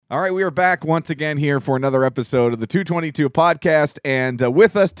All right, we are back once again here for another episode of the 222 podcast, and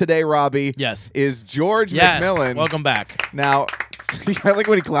with us today, Robbie, is George McMillan. Welcome back. Now, I like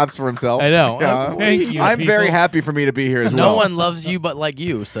when he claps for himself. I know. Thank you. I'm very happy for me to be here as well. No one loves you but like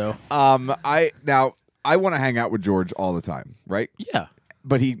you, so. I want to hang out with George all the time, right? Yeah.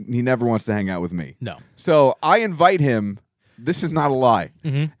 But he never wants to hang out with me. No. So I invite him. This is not a lie.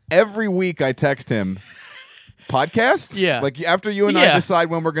 Mm-hmm. Every week I text him. Podcast? Yeah. Like after you and I decide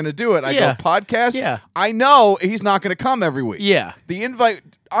when we're going to do it, I go, podcast? Yeah. I know he's not going to come every week. Yeah. The invite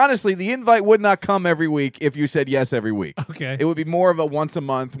would not come every week if you said yes every week. Okay. It would be more of a once a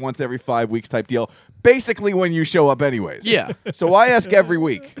month, once every 5 weeks type deal. Basically when you show up anyways. Yeah. So I ask every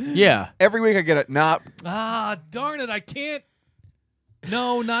week. Yeah. Every week I get it. Nah. Ah, darn it. I can't.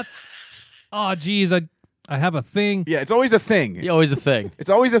 No, not. Oh, geez. I have a thing. Yeah, it's always a thing. Yeah, always a thing. It's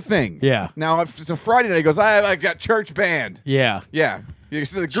always a thing. Yeah. Now, if it's a Friday night, he goes, I got church band. Yeah. Yeah. The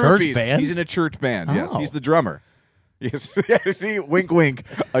Church groupies. band? He's in a church band. Yes, Oh. he's the drummer. Yes. See, wink, wink,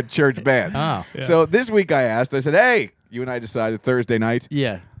 a church band. Oh. Yeah. So this week I said, hey, you and I decided Thursday night.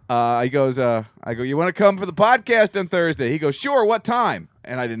 Yeah. He goes, I go, you want to come for the podcast on Thursday? He goes, sure, what time?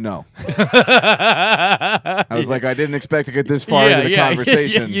 And I didn't know. I was like, I didn't expect to get this far into the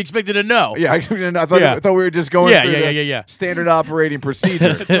conversation. You expected a no. Yeah, I thought we were just going through the standard operating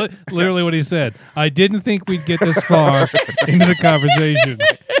procedure. That's literally what he said. I didn't think we'd get this far into the conversation.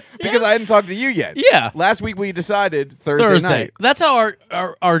 Because I hadn't talked to you yet. Yeah. Last week we decided Thursday night. That's how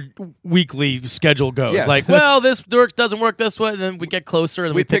our weekly schedule goes. Yes. Like, well, this doesn't work this way, and then we get closer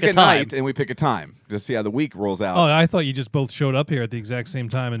and we pick a time. night and we pick a time to see how the week rolls out. Oh, I thought you just both showed up here at the exact same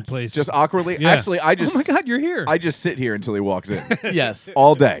time and place. Just awkwardly. Yeah. Actually, I just. Oh my God, you're here. I just sit here until he walks in. Yes.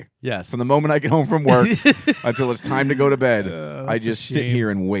 All day. Yes. From the moment I get home from work until it's time to go to bed, I that's a just sit shame. here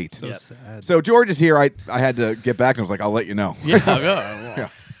and wait. so Yep. sad. So George is here. I had to get back and I was like, I'll let you know. Yeah. Yeah.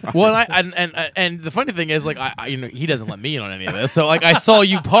 Well, and the funny thing is, like, I he doesn't let me in on any of this. So, like, I saw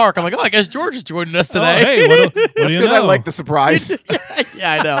you park. I'm like, oh, I guess George is joining us Oh, today. hey, what do you Because know? I like the surprise.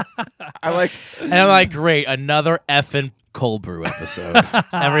 Yeah, I know. I like. And I'm like, great, another effing cold brew episode.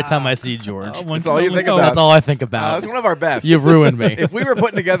 Every time I see George, That's all you think about. that's all I think about. That's one of our best. You've ruined me. If we were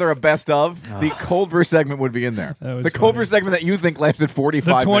putting together a best of, the cold brew segment would be in there. That was The cold funny. brew segment that you think lasted 45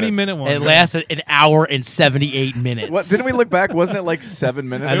 The minutes. 20-minute one. It lasted an hour and 78 minutes. What, didn't we look back? Wasn't it like 7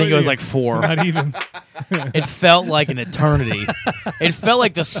 minutes? I think it was like 4. Not even. It felt like an eternity. It felt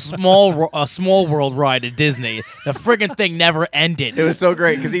like the small world ride at Disney. The friggin' thing never ended. It was so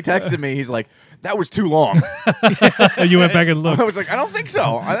great because he texted me. He's like, that was too long. And you went back and I looked. was like, I don't think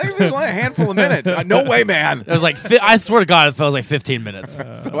so. I think there's only a handful of minutes. No way, man. It was like, I swear to God, it felt like 15 minutes. So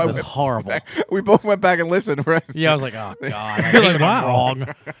It I was went horrible. back- We both went back and listened. Right? Yeah, I was like, oh, God. I You're hate like, when I'm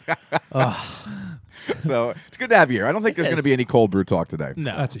wow. wrong. So it's good to have you here. I don't think there's is. going to be any cold brew talk today.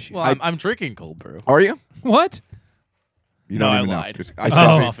 No. That's a shame. Well, I'm drinking cold brew. Are you? What? You No, don't I even know. lied. Just It's iced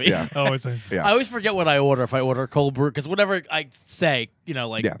coffee. Yeah. Oh, it's a. Yeah. I always forget what I order if I order cold brew, because whatever I say,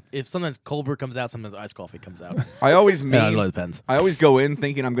 like, Yeah. if sometimes cold brew comes out, sometimes iced coffee comes out. I always Yeah, mean. it really depends. I always go in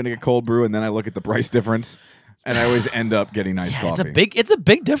thinking I'm going to get cold brew, and then I look at the price difference, and I always end up getting iced Yeah, coffee. it's a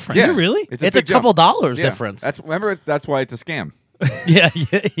big difference. Yes. Is it really? It's a big couple jump. dollars Yeah. difference. That's why it's a scam.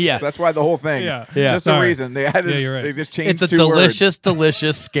 yeah. That's why the whole thing. Yeah. Yeah. Just the Sorry. reason they added. Yeah, you're right. They just changed It's a two words.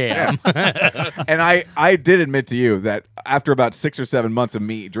 delicious scam. And I did admit to you that after about 6 or 7 months of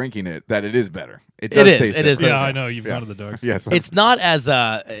me drinking it, that it is better. It does is, taste it is. different. Yeah, I know. You've gone to the dark side. Yes. It's not as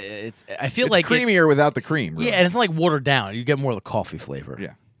I feel It's like creamier without the cream. Really. yeah, and it's not like watered down. You get more of the coffee flavor.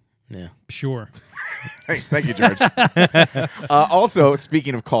 Yeah. Yeah. Sure. Hey, thank you, George. Also,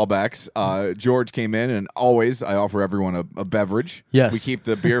 speaking of callbacks, George came in, and always I offer everyone a beverage. Yes. We keep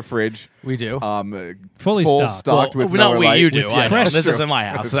the beer fridge We do. Fully full stocked. stocked Well, with not Miller we, Lite. you do. With- I know. fresh This true. is in my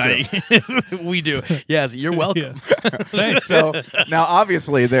house. That's We do. Yes, you're welcome. Yeah. Thanks. So now,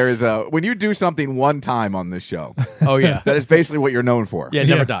 obviously, there is when you do something one time on this show, Oh yeah. that is basically what you're known for. Yeah, it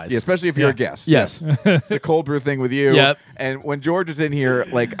never Yeah. dies. Yeah, especially if you're a guest. Yes. The cold brew thing with you. Yep. And when George was in here,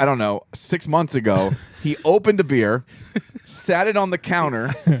 like, I don't know, 6 months ago, he opened a beer, sat it on the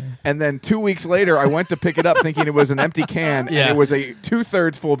counter, and then 2 weeks later, I went to pick it up thinking it was an empty can, Yeah. and it was a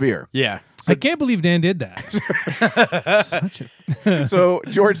 2/3 full beer. Yeah. I can't believe Dan did that. So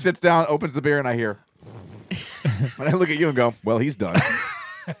George sits down, opens the beer, and I hear, and I look at you and go, well, he's done.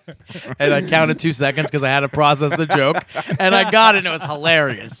 And I counted 2 seconds because I had to process the joke, and I got it. And it was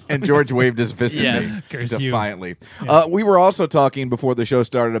hilarious. And George waved his fist Yes. at me Curse you. defiantly. We were also talking before the show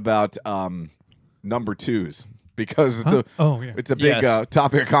started about number twos. because it's a big Yes.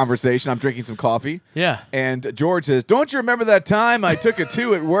 topic of conversation. I'm drinking some coffee. Yeah. And George says, "Don't you remember that time I took a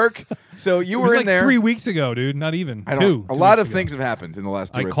 2 at work?" So you It were was in like there. 3 weeks ago, dude. Not even. I Two. don't. A 2 lot weeks of ago. things have happened in the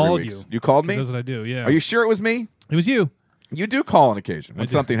last 2 I or 3 called weeks. you. You called me? That's what I do. Yeah. Are you sure it was me? It was you. You do call on occasion when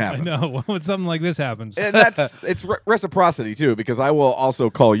something happens. I know when something like this happens. And it's reciprocity too, because I will also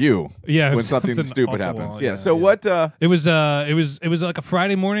call you Yeah, when if something stupid awful happens. wrong, Yeah. yeah, So yeah. what? It was like a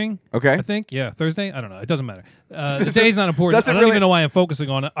Friday morning. Okay. I think. Yeah, Thursday. I don't know. It doesn't matter. The day's not important. doesn't I don't really- even know why I'm focusing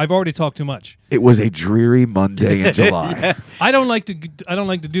on it. I've already talked too much. It was a dreary Monday in July. I don't like to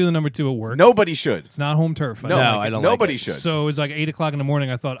do the number 2 at work. Nobody should. It's not home turf. No, don't No, like I it. don't Nobody like it. should. So it was like 8:00 in the morning.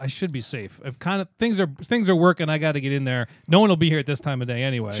 I thought I should be safe. I've kind of things are working. I got to get in there. No one will be here at this time of day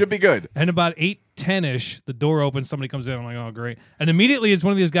anyway. Should be good. And about 8:10ish, the door opens. Somebody comes in. I'm like, oh great! And immediately it's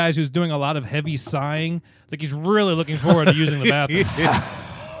one of these guys who's doing a lot of heavy sighing. Like he's really looking forward to using the bathroom.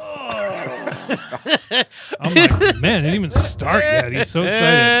 I'm like, man, it didn't even start yet. He's so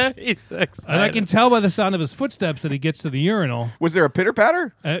excited. He's so excited. And I can tell by the sound of his footsteps that he gets to the urinal. Was there a pitter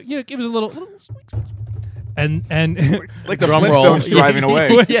patter? It was a little and Like the Drum roll. Flintstones driving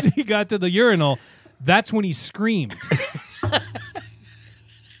away. once he got to the urinal, that's when he screamed.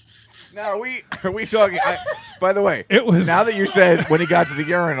 Now are we talking? By the way, It was- now that you said when he got to the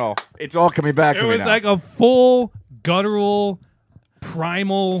urinal, it's all coming back It to me was now. like a full guttural,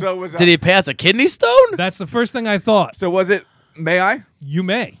 primal. So it was. Did he pass a kidney stone? That's the first thing I thought. So was it? May I? You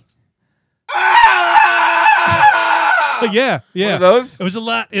may. Yeah. One of those? It was a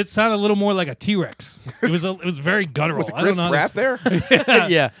lot. It sounded a little more like a T-Rex. It was very guttural. Was I don't Chris know how Pratt to- there?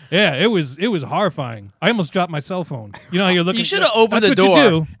 Yeah. Yeah, it was horrifying. I almost dropped my cell phone. You know how you're looking. You should have opened That's the what door. you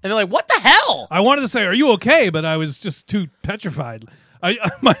do. And they're like, what the hell? I wanted to say, "Are you okay?" But I was just too petrified.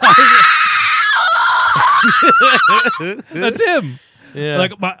 My eyes. That's him. Yeah.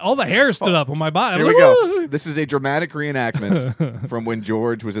 Like all the hair stood up on my body. Here I'm we like, go. "Whoa." This is a dramatic reenactment from when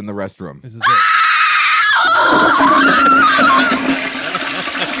George was in the restroom. This is it.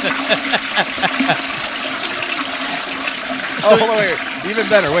 Oh, hold on, wait. Even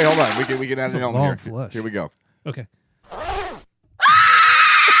better. Wait, hold on. We can add a an element long here. flush. Here we go. Okay.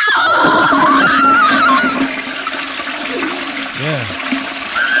 Yeah.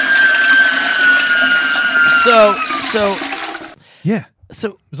 Yeah.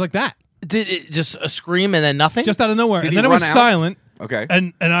 So It was like that. did it just a scream and then nothing? Just out of nowhere. Did And he then it was run out? silent. Okay.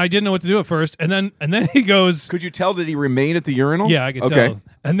 And I didn't know what to do at first. And then he goes, Could you tell that he remained at the urinal? yeah, I could okay. tell.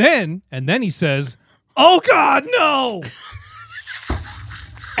 And then he says, "Oh God, no!"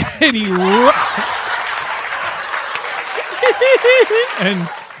 And he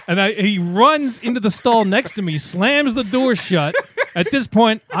he runs into the stall next to me, slams the door shut. At this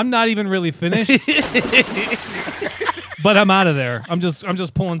point, I'm not even really finished, but I'm out of there. I'm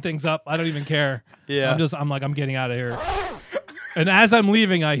just pulling things up. I don't even care. Yeah. I'm getting out of here. And as I'm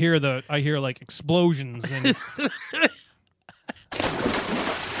leaving, I hear like explosions and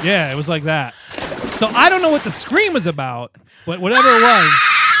yeah, it was like that. So I don't know what the scream was about, but whatever it was,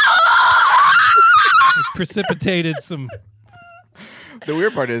 it precipitated some The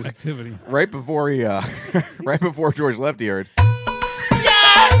weird part is, activity. right before he, right before George left, he heard.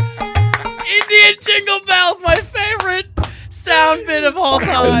 Yes! Indian Jingle Bells, my favorite sound bit of all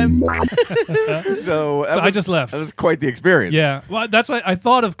time. So I just left. That was quite the experience. Yeah, well, that's why I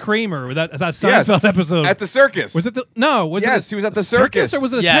thought of Kramer, that Yes. Seinfeld episode. At the circus. was it the no? Was Yes, it he was at the circus, circus. or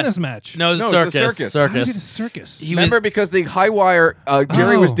was it a Yes. tennis match? No, it was No, a it's the circus. circus. How was it a Circus. circus? He Remember, was, because the high wire,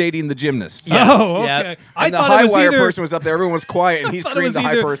 Jerry was Oh. dating the gymnast. Yes, Oh, yeah. okay. And the thought high it was wire either, person was up there. Everyone was quiet, and he I thought it screamed was the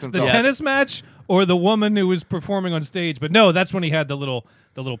high either person. the fell. tennis match or the woman who was performing on stage. But no, that's when he had the little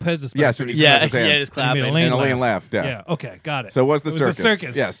Pez dispenser. Yes, when he yeah, his hands. yeah, just And he made clapping. a lane And Elaine laugh. laughed. Yeah. Yeah. Okay, got it. So it was the It circus. was a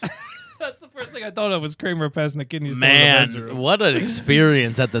circus. Yes. That's the first thing I thought of was Kramer passing the kidney stone in the men's Man, room. what an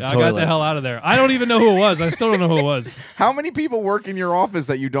experience at the I toilet. got the hell out of there. I don't even know who it was. I still don't know who it was. How many people work in your office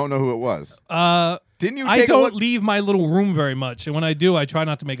that you don't know who it was? Didn't you I take a don't look? leave my little room very much, and when I do, I try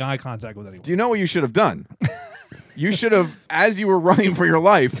not to make eye contact with anyone. Do you know what you should have done? You should have, as you were running for your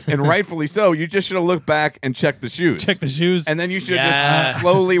life, and rightfully so, you just should have looked back and checked the shoes. Check the shoes. And then you should have Yes. just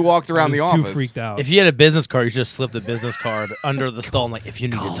slowly walked I around was the too office. freaked out. If you had a business card, you should have slipped a business card under the stall and like, if you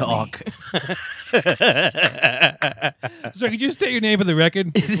need to talk. Sir, could you state your name for the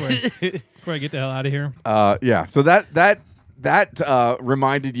record before I get the hell out of here? Yeah. So that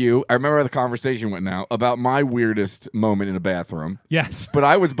reminded you. I remember how the conversation went now about my weirdest moment in a bathroom, Yes. but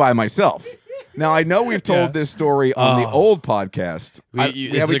I was by myself. Now I know we've told this story on the old podcast.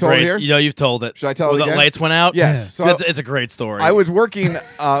 Have we told it here? You know, you've told it. Should I tell it Where again? the lights went out? Yes. So it's a great story. I was working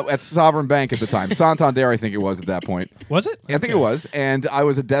at Sovereign Bank at the time, Santander, I think it was at that point. Was it? I think it was, and I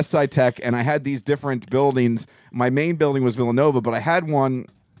was a desk side tech, and I had these different buildings. My main building was Villanova, but I had one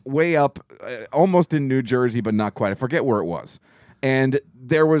way up, almost in New Jersey, but not quite. I forget where it was, and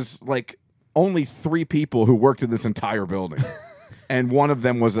there was like only 3 people who worked in this entire building. And one of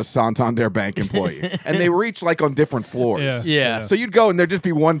them was a Santander Bank employee. And they were each like on different floors. Yeah. So you'd go and there'd just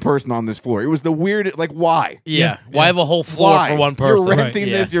be one person on this floor. It was the weird, like, why? Yeah. Why have a whole floor Why? for one person? You're renting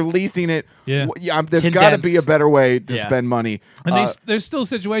Right. this, you're leasing it. Yeah. There's got to be a better way to Yeah. spend money. And there's still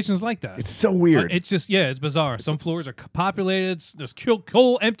situations like that. It's so weird. It's just, it's bizarre. Some floors are populated. There's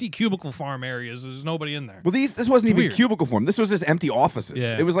whole empty cubicle farm areas. There's nobody in there. Well, this wasn't even weird. cubicle form. This was just empty offices.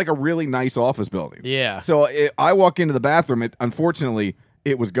 Yeah. It was like a really nice office building. Yeah. So I walk into the bathroom. Unfortunately,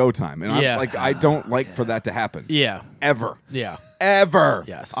 it was go time, and Yeah. I don't like for that to happen. Yeah. Ever. Yeah. Ever.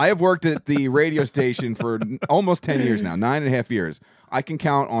 Yes. I have worked at the radio station for almost 10 years now, 9.5 years. I can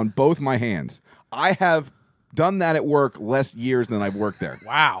count on both my hands. I have done that at work less years than I've worked there.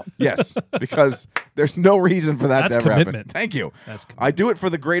 Wow. Yes, because there's no reason for that That's to ever happen. commitment. Thank you. That's I do it for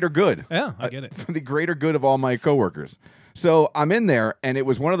the greater good. Yeah, I get it. For the greater good of all my coworkers. So I'm in there, and it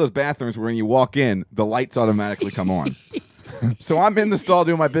was one of those bathrooms where when you walk in, the lights automatically come on. So I'm in the stall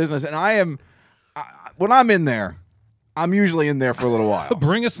doing my business, and when I'm in there, I'm usually in there for a little while.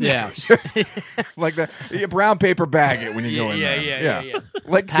 Bring a snack. Yeah. Like you brown paper bag it when you go in there. Yeah.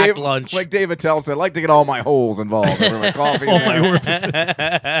 Like Packed lunch. Like David Tell said, I like to get all my holes involved. My coffee. All my orifices.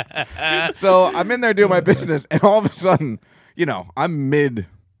 So I'm in there doing my business, and all of a sudden, I'm mid.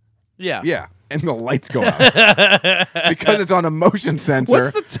 Yeah. Yeah. And the lights go out because it's on a motion sensor.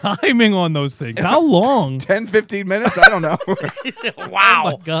 What's the timing on those things? How long? 10, 15 minutes? I don't know. Wow.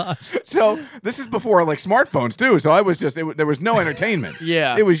 Oh my gosh. So this is before like smartphones too. So I was just there was no entertainment.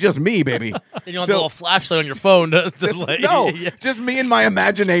 Yeah. It was just me, baby. And you want the little flashlight on your phone to just me and my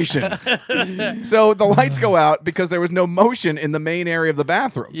imagination. So the lights go out because there was no motion in the main area of the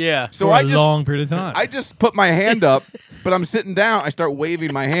bathroom. Yeah. So For I a just long period of time. I just put my hand up, but I'm sitting down. I start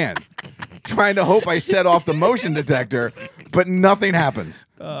waving my hand, trying to hope I set off the motion detector, but nothing happens.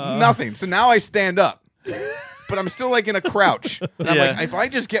 Nothing. So now I stand up, but I'm still like in a crouch. And I'm like, if I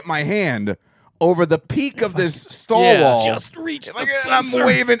just get my hand over the peak of this stall wall, just reach the and sensor. I'm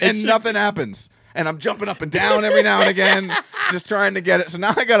waving, It and should- nothing happens. And I'm jumping up and down every now and again, just trying to get it. So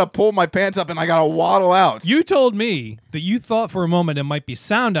now I got to pull my pants up and I got to waddle out. You told me that you thought for a moment it might be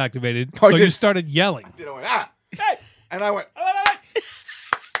sound activated, Oh, so you- you started yelling. I went, hey! And I went,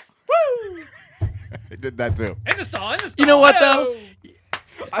 woo! I did that too. In the stall, You know what though?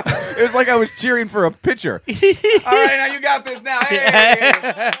 It was like I was cheering for a pitcher. All right, now you got this now. Hey,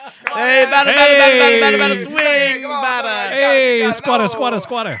 Hey, batter, Hey. swing, Come on, batter. Hey, got it. squatter, No. squatter,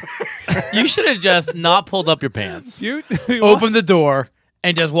 squatter. You should have just not pulled up your pants, You opened the door,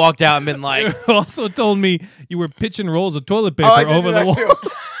 and just walked out and been like, You also told me you were pitching rolls of toilet paper Oh, I did over do the that wall. too.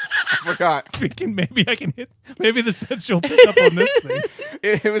 I forgot. Thinking maybe I can hit. Maybe the sensor will pick up on this thing.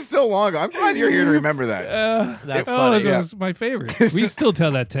 It was so long ago. I'm glad you're here to remember that. "That's Oh, funny." this was my favorite. We still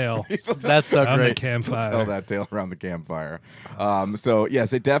tell that tale That's so on the great. Tell campfire. that tale around the campfire. So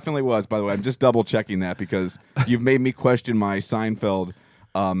yes, it definitely was. By the way, I'm just double checking that because you've made me question my Seinfeld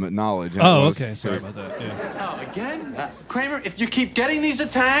knowledge. And it Oh, was- okay. Sorry about that. Yeah. Oh, again? Kramer, if you keep getting these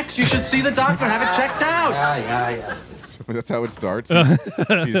attacks, you should see the doctor and have it checked out. Yeah. That's how it starts.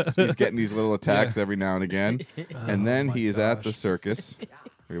 He's getting these little attacks every now and again, and then he is at the circus.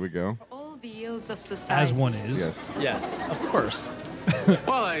 Here we go. All the ills of society. As one is. Yes. Yes, of course.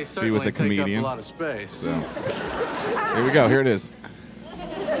 Well, I certainly with a take comedian. up a lot of space. So here we go. Here it is.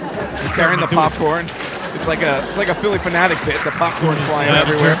 He's carrying the popcorn. It's like a Philly Fanatic bit. The popcorn's flying Yeah,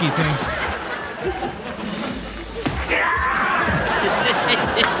 the everywhere. jerky thing.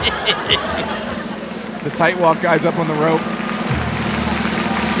 The tight walk guy's up on the rope.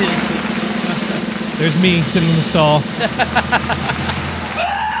 There's me sitting in the stall.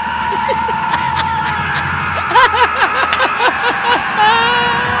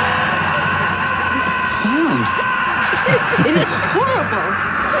 Sound. It is horrible.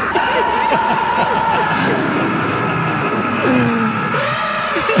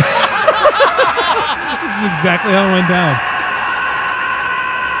 This is exactly how it went down.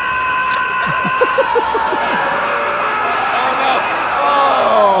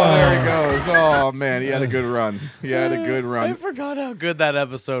 Oh, there he goes. Oh man, he had a good run. He had a good I run. forgot how good that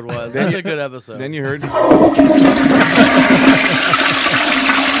episode was. That's a good episode. Then you heard. All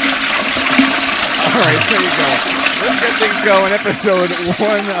right, there you go. Let's get things going. Episode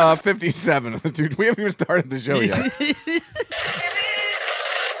 157 of the Dude. We haven't even started the show yet.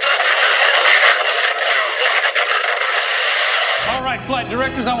 All right, flight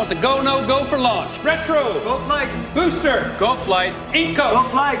directors, I want the go, no, go for launch. Retro. Go flight. Booster. Go flight. Inco. Go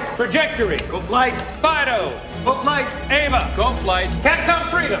flight. Trajectory. Go flight. Fido. Go flight. Ava. Go flight. Capcom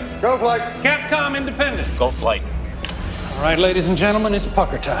Freedom. Go flight. Capcom Independence. Go flight. All right, ladies and gentlemen, it's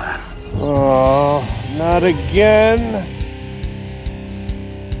pucker time. Oh, not again.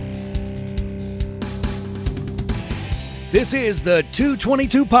 This is the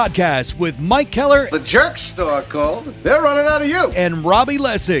 222 Podcast with Mike Keller The Jerk Store called. They're running out of you. and Robbie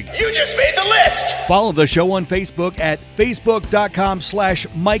Lessig. You just made the list. Follow the show on Facebook at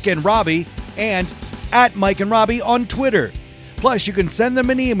facebook.com/Mike and Robbie and at Mike and Robbie on Twitter. Plus, you can send them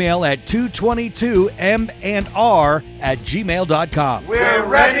an email at 222mnr@gmail.com. We're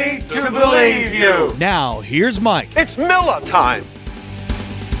ready to believe you. Now, here's Mike. It's Miller time.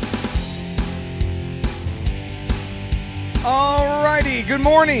 Alrighty, good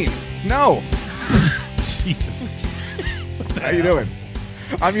morning. No. Jesus. How you doing?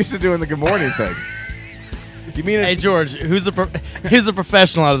 I'm used to doing the good morning thing. You mean Hey it's, George, who's the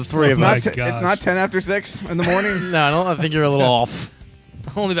professional out of the three of my us? gosh. it's not 10 after 6 in the morning? No, I think you're a little off.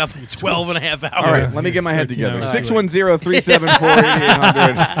 Only about 12 and a half hours. All right, let me get my head 13 together. hours.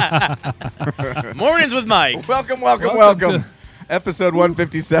 610-374-8800. Mornings with Mike. Welcome. Episode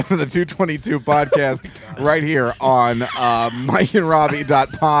 157 of the 222 Podcast right here on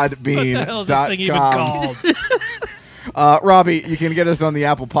mikeandrobbie.podbean.com. What the hell is this thing even called? Robbie, you can get us on the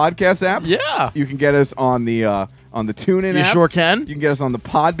Apple Podcast app. Yeah. You can get us on the TuneIn You app. sure can. You can get us on the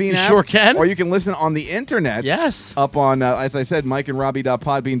Podbean You app. sure can. Or you can listen on the internet. Yes. Up on, as I said,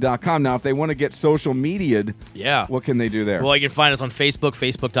 mikeandrobbie.podbean.com. Now, if they want to get social media'd, Yeah. what can they do there? Well, you can find us on Facebook,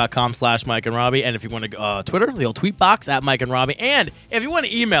 facebook.com/Mike and Robbie. And if you want to Twitter, the old tweet box at Mike and Robbie. And if you want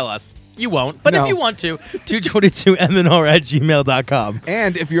to email us, you won't. But No. if you want to, 222mnr@gmail.com.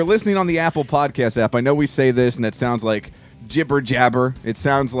 And if you're listening on the Apple Podcast app, I know we say this and it sounds like jibber jabber. It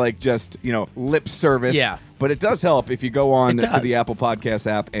sounds like just, lip service. Yeah. But it does help if you go on It to does. the Apple Podcast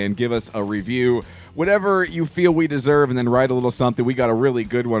app and give us a review, whatever you feel we deserve, and then write a little something. We got a really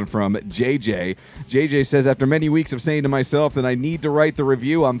good one from JJ. JJ says, after many weeks of saying to myself that I need to write the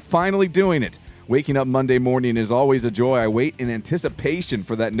review, I'm finally doing it. Waking up Monday morning is always a joy. I wait in anticipation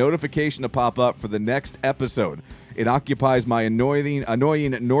for that notification to pop up for the next episode. It occupies my annoying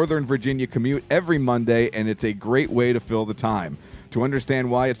Northern Virginia commute every Monday, and it's a great way to fill the time. To understand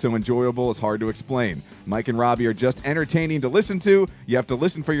why it's so enjoyable is hard to explain. Mike and Robbie are just entertaining to listen to. You have to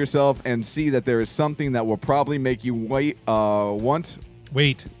listen for yourself and see that there is something that will probably make you wait.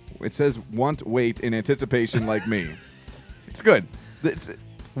 Wait. It says wait in anticipation like me. It's good. It's,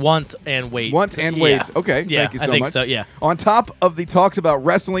 Want and wait. Want and Yeah. wait. Okay. Yeah, Thank you so I think much. so, yeah. On top of the talks about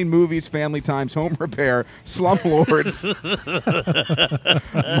wrestling, movies, family times, home repair, slumlords,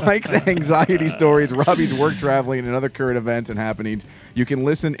 Mike's anxiety stories, Robbie's work traveling, and other current events and happenings, you can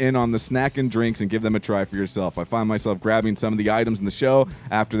listen in on the snack and drinks and give them a try for yourself. I find myself grabbing some of the items in the show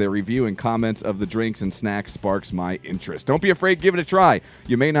after their review, and comments of the drinks and snacks sparks my interest. Don't be afraid. Give it a try.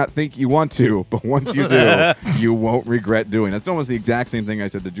 You may not think you want to, but once you do, you won't regret doing it. That's almost the exact same thing I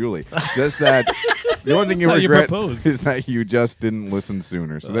said to Julie. Just that the only thing you That's how you regret propose. is that you just didn't listen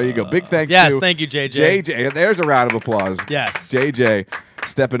sooner. So there you go. Big thanks Yes, to thank you, JJ. JJ. There's a round of applause. Yes. JJ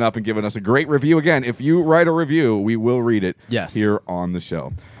stepping up and giving us a great review. Again, if you write a review, we will read it Yes. here on the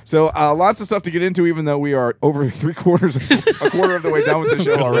show. So lots of stuff to get into, even though we are over a quarter of the way done with the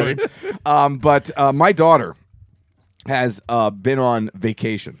show already. But my daughter has been on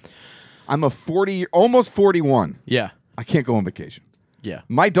vacation. I'm almost 41. Yeah. I can't go on vacation. Yeah.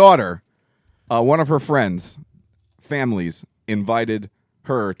 My daughter, one of her friends' families invited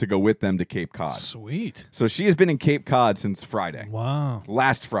her to go with them to Cape Cod. Sweet. So she has been in Cape Cod since Friday. Wow.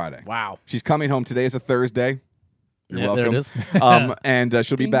 Last Friday. Wow. She's coming home. Today is a Thursday. You're Yeah, welcome. there it is. And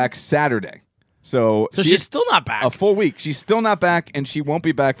she'll be back Saturday. So she's still not back. a full week. She's still not back, and she won't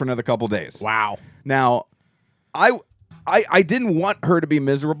be back for another couple days. Wow. Now, I didn't want her to be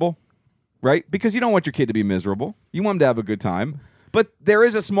miserable, right? Because you don't want your kid to be miserable. You want him to have a good time. But there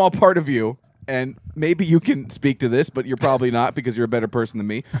is a small part of you, and maybe you can speak to this, but you're probably not because you're a better person than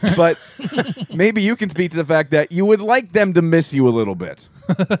me. But maybe you can speak to the fact that you would like them to miss you a little bit.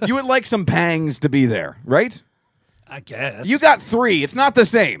 You would like some pangs to be there, right? I guess. You got 3. It's not the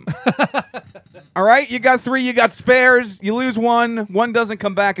same. All right? You got 3. You got spares. You lose one. One doesn't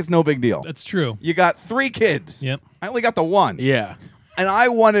come back. It's no big deal. That's true. You got 3 kids. Yep. I only got the 1. Yeah. And I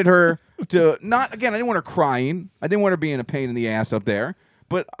wanted her to I didn't want her crying. I didn't want her being a pain in the ass up there.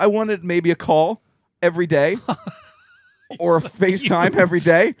 But I wanted maybe a call every day. or FaceTime every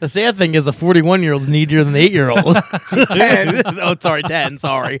day. The sad thing is the 41-year-old's needier than the 8-year-old. 10. Oh, sorry, 10.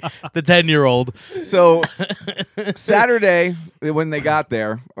 Sorry. The 10-year-old. So Saturday when they got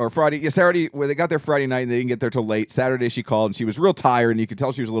there, or Saturday when they got there Friday night and they didn't get there till late. Saturday she called and she was real tired and you could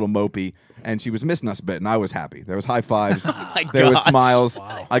tell she was a little mopey and she was missing us a bit and I was happy. There was high fives. There was smiles.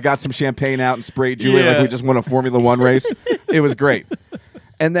 Wow. I got some champagne out and sprayed Julie like we just won a Formula One race. It was great.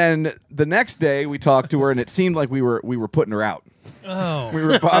 And then the next day we talked to her and it seemed like we were putting her out. Oh. We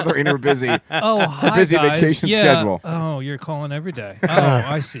were bothering her busy. Hi, busy guys. vacation schedule. Oh, you're calling every day. Oh,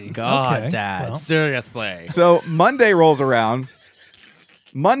 I see. God, okay. Dad. Well. Seriously. So Monday rolls around.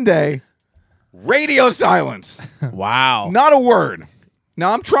 Monday, radio silence. Wow. Not a word.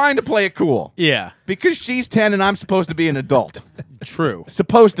 Now I'm trying to play it cool. Yeah. Because she's 10 and I'm supposed to be an adult. True.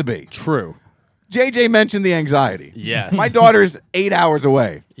 Supposed to be. True. JJ mentioned the anxiety. Yes. My daughter's 8 hours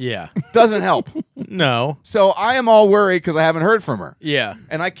away. Yeah. Doesn't help. No. So I am all worried because I haven't heard from her. Yeah.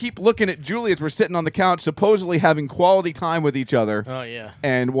 And I keep looking at Julie as we're sitting on the couch, supposedly having quality time with each other. Oh, yeah.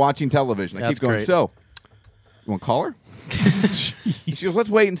 And watching television. I That's keep going, great. so, you want to call her? She goes, let's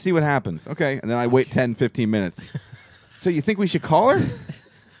wait and see what happens. Okay. And then I wait 10, 15 minutes. So you think we should call her?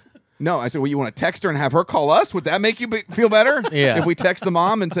 No. I said, well, you want to text her and have her call us? Would that make you feel better? Yeah. If we text the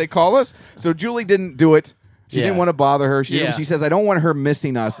mom and say, call us? So Julie didn't do it. She didn't want to bother her. She says, I don't want her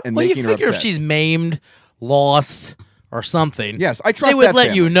missing us and making her upset. You figure if she's maimed, lost, or something, yes, I trust they would that let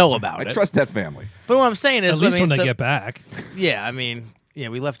family. you know about it. I trust that family. But what I'm saying is, At least when they get back. Yeah, I mean, yeah,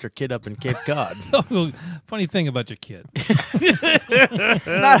 we left your kid up in Cape Cod. Oh, funny thing about your kid.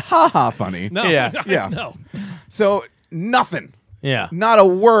 Not ha-ha funny. No. Yeah. Yeah. No. So nothing. Yeah. Not a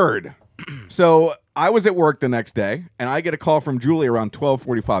word. So I was at work the next day, and I get a call from Julie around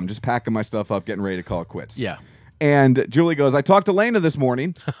 12:45. I'm just packing my stuff up, getting ready to call it quits. Yeah. And Julie goes, I talked to Lena this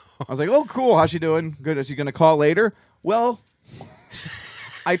morning. I was like, oh, cool. How's she doing? Good. Is she going to call later? Well,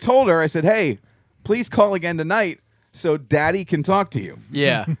 I told her, I said, hey, please call again tonight so Daddy can talk to you.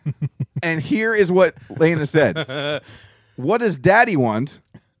 Yeah. And here is what Lena said. What does Daddy want?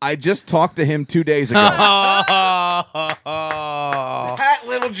 I just talked to him 2 days ago. That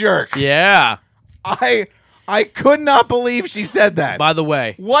little jerk. Yeah. I could not believe she said that. By the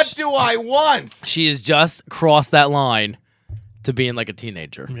way, What do I want? she has just crossed that line to being like a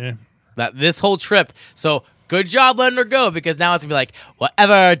teenager. Yeah. That this whole trip. So good job letting her go because now it's gonna be like,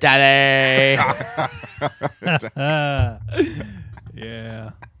 whatever, Daddy.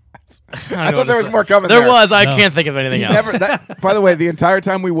 Yeah. I thought there was more coming There there. was. I No. can't think of anything else. By the way, the entire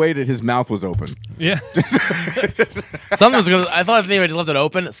time we waited, his mouth was open. Yeah. Something was gonna. I thought if anybody just left it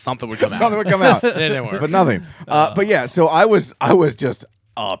open, something would come out. Something would come out. It didn't work. But nothing. But yeah, so I was just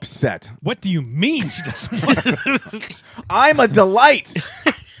upset. What do you mean? She doesn't I'm a delight.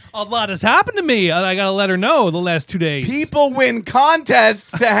 A lot has happened to me. I got to let her know the last 2 days. People win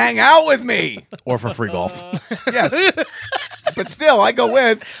contests to hang out with me. Or for free golf. Yes. But still, I go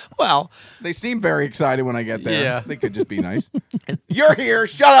with. Well, They seem very excited when I get there. Yeah. They could just be nice. You're here.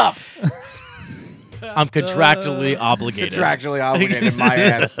 Shut up. I'm contractually obligated. Contractually obligated, my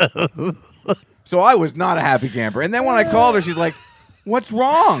ass. So I was not a happy camper. And then when I called her, she's like, "What's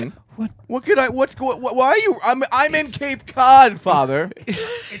wrong? What could I? Why are you? I'm in Cape Cod, Father."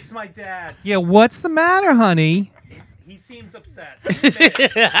 It's my dad. Yeah, what's the matter, honey? He seems upset.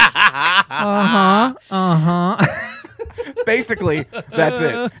 Basically, that's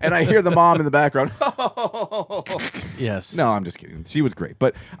it. And I hear the mom in the background. Yes. No, I'm just kidding. She was great.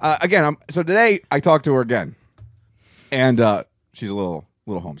 But again, so today I talked to her again, and she's a little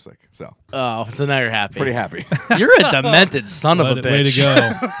homesick. So Oh, so now you're happy. pretty happy. You're a demented son of a bitch. Way to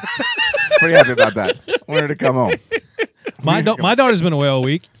go. Pretty happy about that. Want her to come home. my daughter's been away all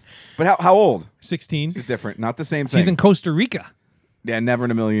week. But how old? 16. It's different. Not the same thing. She's in Costa Rica. Yeah, never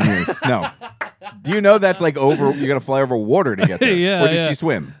in a million years. No. Do you know that's like over? You got to fly over water to get there. Yeah, Or did yeah. she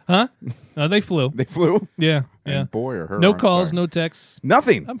swim? Huh? No, they flew. They flew. Yeah, And yeah. boy or her. No I'm calls, sorry. no texts.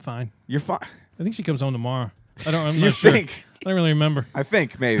 Nothing. I'm fine. You're fine. I think she comes home tomorrow. I'm You not sure. think? I don't really remember. I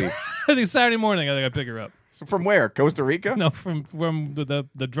think maybe. I think Saturday morning. I think I pick her up. So from where? Costa Rica? No, from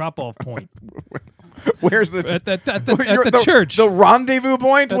the drop off point Where's the at the You're- church. The rendezvous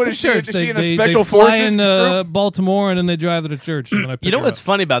point? At What the is she? church. Is she in a They special fly forces in group? Baltimore and then they drive to the church. And then I pick You know her what's up.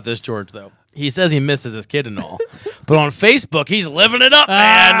 funny about this, George, though? He says he misses his kid and all. But on Facebook, he's living it up,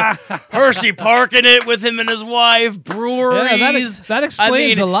 man. Hershey parking it with him and his wife, breweries. Yeah, that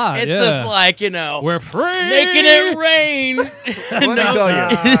explains a lot. It's yeah. just like, we're free. making it rain. Let me tell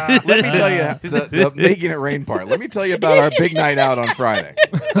you the making it rain part. Let me tell you about our big night out on Friday.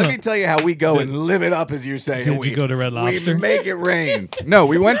 Let me tell you how we go and live it up, as you say. Did you go to Red Lobster? We make it rain. No,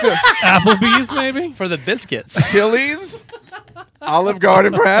 we went to Applebee's, maybe? For the biscuits. Chili's, Olive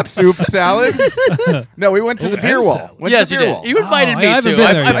Garden, perhaps, soup, salad. No, we went to the beer wall. Yes, you did. You invited me, I haven't too.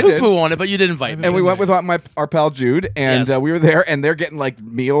 been there I yet. poo-poo on it, but you didn't invite me. And we went with our pal Jude, and Yes. we were there, and they're getting like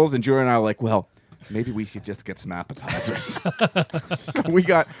meals, and Julia and I were like, well, maybe we could just get some appetizers. So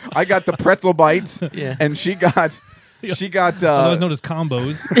I got the pretzel bites, Yeah. and she got Those known as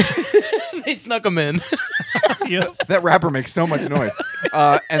combos. They snuck them in. Yep. that wrapper makes so much noise.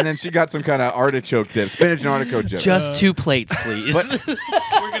 And then she got some kind of artichoke dip, spinach and artichoke dip. Just 2 plates, please.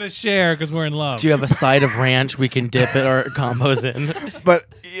 We're going to share because we're in love. Do you have a side of ranch we can dip it or combos in? But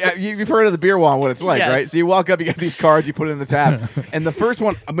yeah, you've heard of the beer wall and what it's like, Yes. right? So you walk up, you get these cards, you put it in the tab, and the first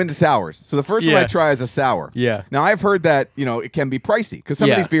one, I'm into sours. So the first one I Yeah. try is a sour. Yeah. Now I've heard that it can be pricey because some of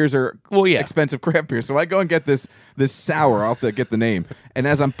Yeah. these beers are Well, yeah. expensive craft beers. So I go and get this sour. I'll have to get the name. And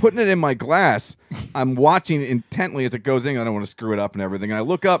as I'm putting it in my glass, I'm watching intently as it goes in. I don't want to screw it up and everything. And I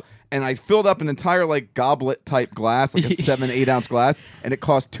look up and I filled up an entire like goblet type glass, like a 7-8 ounce glass, and it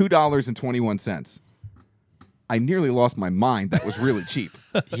cost $2.21. I nearly lost my mind. That was really cheap.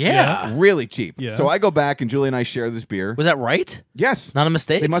 Yeah. Really cheap. Yeah. So I go back and Julie and I share this beer. Was that right? Yes. Not a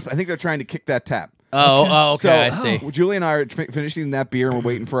mistake? They must. I think they're trying to kick that tap. Oh, okay, So I see. Julie and I are finishing that beer and we're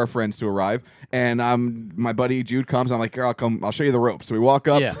waiting for our friends to arrive. And my buddy Jude comes. I'm like, here, I'll come. I'll show you the ropes. So we walk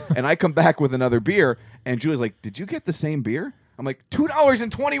up Yeah. and I come back with another beer. And Julie's like, did you get the same beer? I'm like,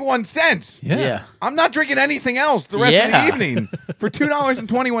 $2.21. Yeah. I'm not drinking anything else the rest of Yeah. the evening for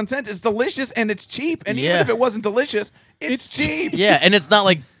 $2.21. It's delicious and it's cheap. And even Yeah. if it wasn't delicious, it's cheap. Yeah, and it's not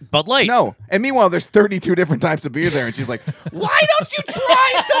like Bud Light. No. And meanwhile, there's 32 different types of beer there. And she's like, why don't you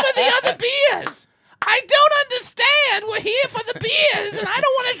try some of the other beers? I don't understand. We're here for the beers, and I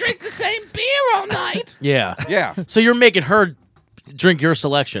don't want to drink the same beer all night. Yeah. Yeah. So you're making her drink your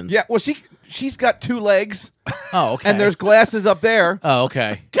selections. Yeah. Well, she's got 2 legs, Oh, okay. and there's glasses up there. Oh,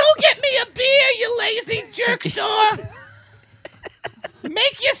 okay. Go get me a beer, you lazy jerk store.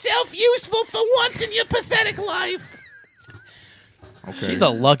 Make yourself useful for once in your pathetic life. Okay. She's a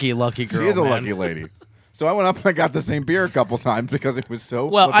lucky girl. She is a man. lucky lady. So I went up and I got the same beer a couple times because it was so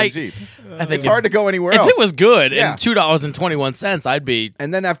Well, flippin' cheap. I think It's hard to go anywhere if else. it was good Yeah. and $2.21, I'd be.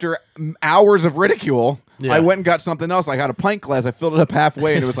 And then after hours of ridicule, Yeah. I went and got something else. I got a pint glass. I filled it up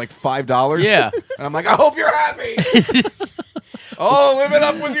halfway, and it was like $5. Yeah. And I'm like, I hope you're happy. Oh, live it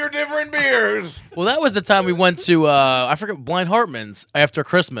up with your different beers. Well, that was the time we went to I forget Blind Hartman's after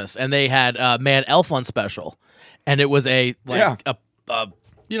Christmas, and they had Mad Elf on special, and it was a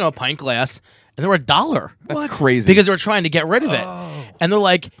pint glass, and they were $1. That's crazy. Because they were trying to get rid of it, and they're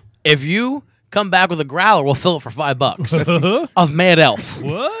like, if you come back with a growler, we'll fill it for $5 of Mad Elf.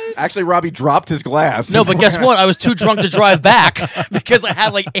 What? Actually, Robbie dropped his glass. No, but guess what? I was too drunk to drive back because I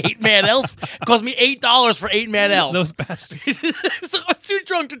had like 8 Mad Elves. It cost me $8 for 8 Mad Elves. Those bastards. So I was too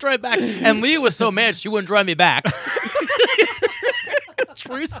drunk to drive back. And Leah was so mad she wouldn't drive me back.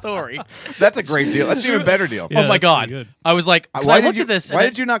 True story. That's a great deal. That's an even better deal. Yeah, oh my that's God. pretty good. I was like, 'cause Why I did looked you, at this. Why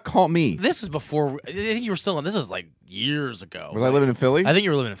did you not call me? This was before. I think you were still in. This was like years ago. Was I living in Philly? I think you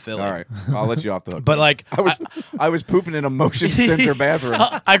were living in Philly. All right, I'll let you off the hook. But like, I was pooping in a motion sensor bathroom.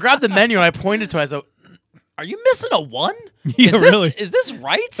 I grabbed the menu and I pointed to it. I said, "Are you missing a 1? Yeah, really. Is this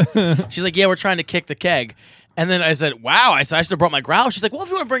right?" She's like, "Yeah, we're trying to kick the keg." And then I said, "Wow!" I said, "I should have brought my growler." She's like, "Well, if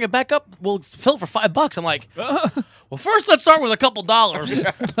you want to bring it back up, we'll fill it for $5." I'm like, "Well, first let's start with a couple dollars." Sure,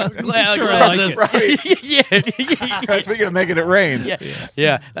 I like it. Yeah. Speaking of making it rain,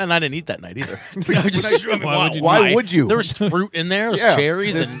 Yeah. And I didn't eat that night either. I was just, Why would you? There was fruit in there. There was Yeah.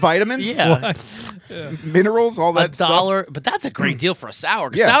 cherries There's and vitamins, Yeah. minerals, all that $1, but that's a great deal for a sour.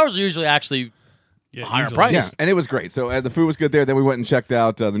 'Cause Yeah. sours are usually actually higher usually. price. Yeah, and it was great. So the food was good there. Then we went and checked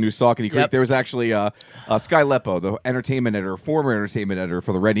out the new Saucony Creek. Yep. There was actually Sky Lepo, the entertainment editor, former entertainment editor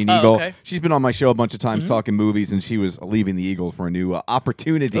for the Reading Oh, Eagle. okay. She's been on my show a bunch of times talking movies, and she was leaving the Eagle for a new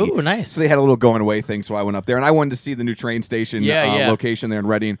opportunity. Ooh, nice. So they had a little going away thing, so I went up there, and I wanted to see the new train station location there in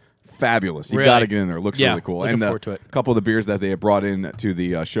Reading. Fabulous. You Really? got to get in there. It looks Yeah, really cool. looking And forward to it. a couple of the beers that they had brought in to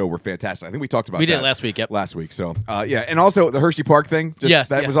the show were fantastic. I think we talked about We that did last week, yep. Last week. So, yeah. And also the Hershey Park thing. Yes,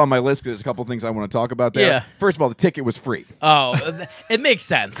 That yeah. was on my list because there's a couple of things I want to talk about there. Yeah. First of all, the ticket was free. Oh, it makes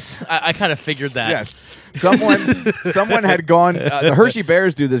sense. I kind of figured that. Yes. Someone had gone. The Hershey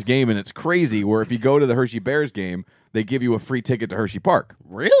Bears do this game, and it's crazy. Where if you go to the Hershey Bears game, they give you a free ticket to Hershey Park.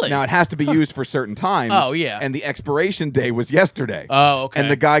 Really? Now, it has to be used for certain times. Oh, yeah. And the expiration day was yesterday. Oh, okay.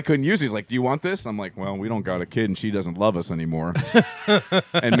 And the guy couldn't use it. He's like, do you want this? I'm like, well, we don't got a kid, and she doesn't love us anymore.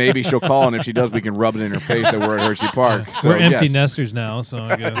 And maybe she'll call, and if she does, we can rub it in her face that we're at Hershey Park. So, we're empty yes. nesters now, so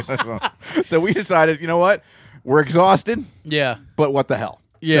I guess. So we decided, you know what? We're exhausted, Yeah. but what the hell?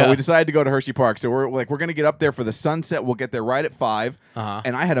 Yeah. So we decided to go to Hershey Park. So we're going to get up there for the sunset. We'll get there right at 5. Uh-huh.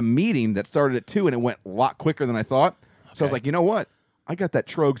 And I had a meeting that started at 2, and it went a lot quicker than I thought. So I was like, you know what? I got that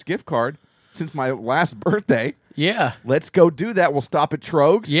Trogs gift card since my last birthday. Yeah. Let's go do that. We'll stop at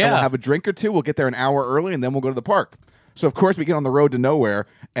Trogs. Yeah. And we'll have a drink or two. We'll get there an hour early, and then we'll go to the park. So, of course, we get on the road to nowhere,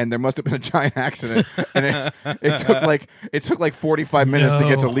 and there must have been a giant accident. And it took like 45 minutes to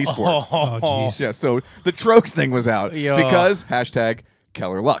get to Leesport. Oh, jeez. Yeah, so the Trogs thing was out Yo. because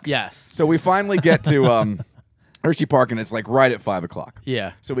 #Keller Luck. Yes. So we finally get to Hershey Park, and it's like right at 5 o'clock.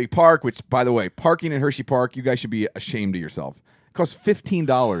 Yeah. So we park, which, by the way, parking in Hershey Park, you guys should be ashamed of yourself. It costs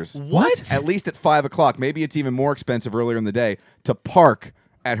 $15. What? At least at 5 o'clock. Maybe it's even more expensive earlier in the day to park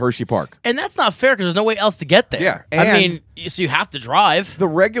at Hershey Park. And that's not fair because there's no way else to get there. Yeah, I and- mean, so you have to drive. The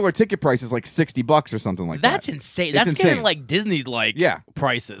regular ticket price is like $60 or something like That's that. insane. It's That's insane. getting like Disney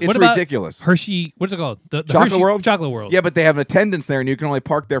prices. It's What about ridiculous. Hershey, what's it called? The Chocolate Hershey, World? Chocolate World. Yeah, but they have an attendance there, and you can only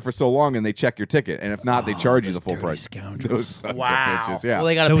park there for so long, and they check your ticket. And if not, they charge you the full dirty price. scoundrels. Those sons of Wow. bitches, yeah. Well,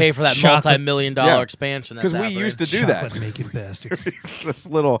 they got to Those pay for that chocolate- multi-million-dollar Yeah. expansion. Because we used to do that. Chocolate-making bastards. Those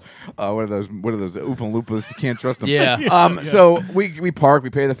little, what are those Oompa Loompas? You can't trust them. Yeah. So we park,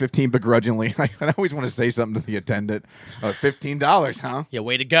 we pay the $15 begrudgingly. I always want to say something to the attendant. $15, huh? Yeah,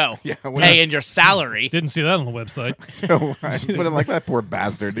 way to go. Yeah, Paying your salary. Didn't see that on the website. So I put him like that poor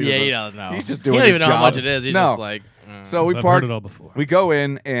bastard. Yeah, you don't know. He's just You doing don't his even know how job. much it is. He's No. just like, So we I've park. heard it all before. We go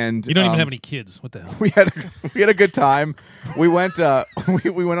in, and You don't even have any kids. What the hell? We had a good time. We went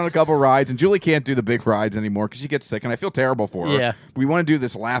we went on a couple rides, and Julie can't do the big rides anymore because she gets sick, and I feel terrible for her. Yeah. We want to do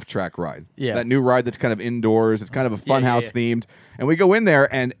this laugh track ride. Yeah. That new ride that's kind of indoors. It's kind of a Yeah, funhouse yeah. themed, and we go in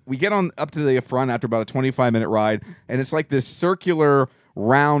there, and we get on up to the front after about a 25-minute ride, and it's like this circular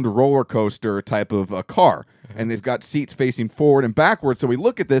round roller coaster type of a car. And they've got seats facing forward and backwards. So we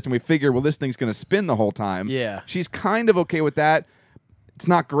look at this and we figure, well, this thing's going to spin the whole time. Yeah. She's kind of okay with that. It's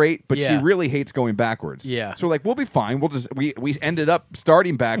not great, but she Yeah. really hates going backwards. Yeah. So we're like, we'll be fine. We'll just we ended up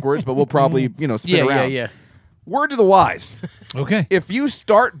starting backwards, but we'll probably spin around. Yeah. Word to the wise: Okay. if you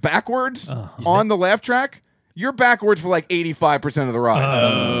start backwards on the laugh track, you're backwards for like 85% of the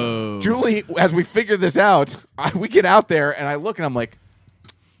ride. Julie, as we figure this out, we get out there and I look and I'm like,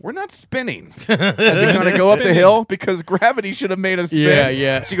 we're not spinning as we kind of go up the hill because gravity should have made us spin. Yeah,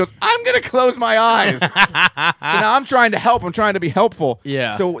 yeah. She goes, I'm going to close my eyes. So now I'm trying to help. I'm trying to be helpful.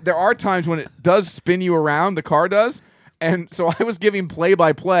 Yeah. So there are times when it does spin you around, the car does. And so I was giving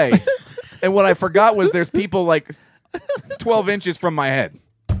play-by-play. And what I forgot was there's people like 12 inches from my head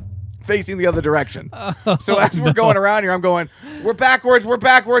facing the other direction. So as we're going around here, I'm going, we're backwards, we're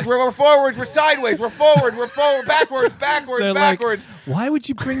forwards, we're sideways, we're forward, backwards, They're backwards. like, why would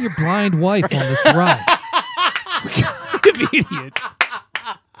you bring your blind wife on this ride? What kind of idiot?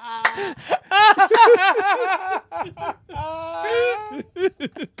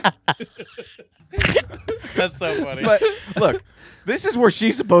 That's so funny. But look, this is where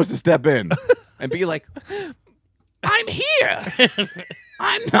she's supposed to step in and be like, I'm here.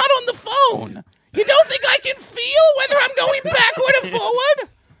 I'm not on the phone. You don't think I can feel whether I'm going backward or forward?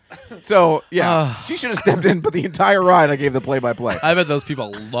 So, yeah, she should have stepped in, but the entire ride I gave the play-by-play. I bet those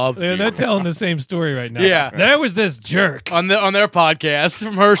people loved you. They're telling the same story right now. Yeah. There was this jerk. on their podcast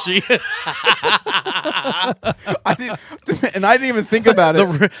from Hershey. I didn't even think about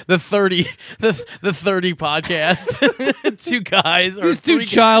it. the 30 podcast. Two guys or These two three,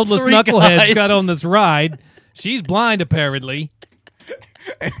 childless three knuckleheads guys. got on this ride. She's blind, apparently.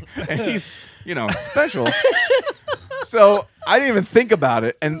 And he's, special. So I didn't even think about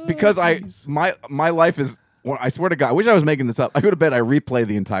it, and because my life is, well, I swear to God, I wish I was making this up. I go to bed, I replay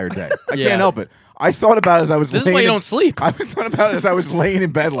the entire day. I Yeah. can't help it. I thought about it as I was. This is laying why you in- don't sleep. I thought about it as I was laying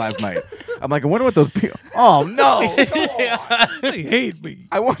in bed last night. I'm like, I wonder what those people. Oh no! They hate me.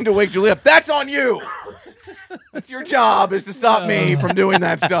 I wanted to wake Julie up. That's on you. That's your job, is to stop me from doing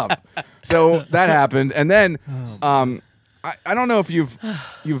that stuff. So that happened, and then I don't know if you've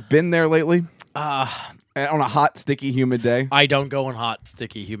been there lately. On a hot, sticky, humid day. I don't go on hot,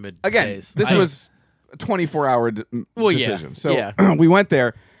 sticky, humid Again, days. this was a 24-hour Well, yeah. decision. So Yeah. we went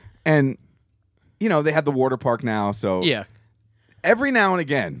there, and they had the water park now. So Yeah. every now and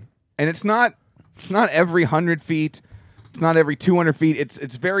again, and it's not every 100 feet, it's not every 200 feet.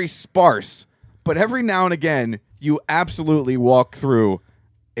 It's very sparse, but every now and again, you absolutely walk through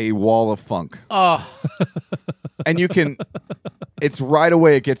a wall of funk. Oh. and you can. It's right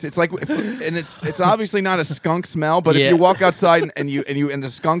away. It's like, and it's obviously not a skunk smell, but if you walk outside and the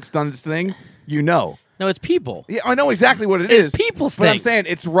skunk's done its thing, you know. No, it's people. Yeah, I know exactly what it is. People but I'm stink. saying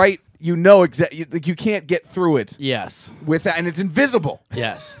it's right. You know exactly. You can't get through it. Yes. With that, and it's invisible.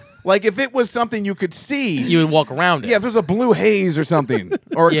 Yes. Like if it was something you could see, you would walk around it. Yeah, if it was a blue haze or something,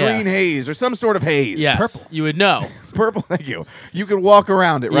 or a green haze, or some sort of haze. Yes. Purple. You would know. Purple. Thank you. You could walk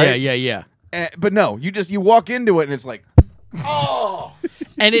around it, right? Yeah. But no, you walk into it and it's like, oh.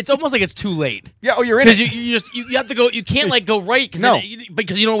 And it's almost like it's too late. Yeah, you're in it. Because you have to go. You can't like go right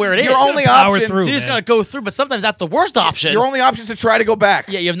because you don't know where it is. Your only option. Through, so you just gotta go through. But sometimes that's the worst option. Your only option is to try to go back.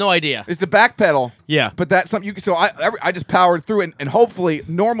 Yeah, you have no idea. Is to backpedal. Yeah. But that's something you can. So I just powered through it, and hopefully,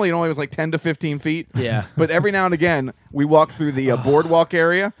 normally it only was like 10 to 15 feet. Yeah. But every now and again, we walk through the boardwalk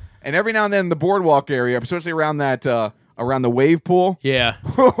area, and every now and then the boardwalk area, especially around that around the wave pool. Yeah.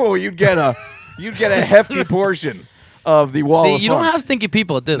 Oh, you'd get a hefty portion of the wall. See, of you funk. don't have stinky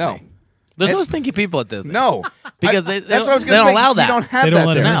people at Disney. No. There's no stinky people at Disney. No. Because that's they what I was they gonna don't say. allow that. You don't have They that don't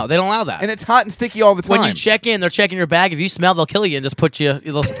let there. it in. No, they don't allow that. And it's hot and sticky all the time. When you check in, they're checking your bag. If you smell, they'll kill you and just put you in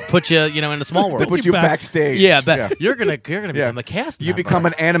the small world. They put you backstage. Yeah, but you're gonna become a cast member. You become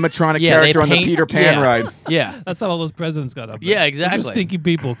an animatronic they character on the paint- Peter Pan ride. Yeah. That's how all those presidents got up there. Yeah, They're exactly. just stinky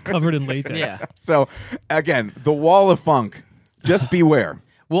people covered in latex. Yeah. So again, the wall of funk. Just beware.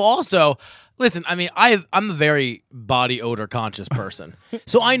 Well, also, listen. I mean, I'm a very body odor conscious person,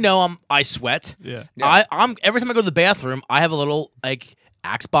 so I know I sweat. Yeah. I'm every time I go to the bathroom, I have a little like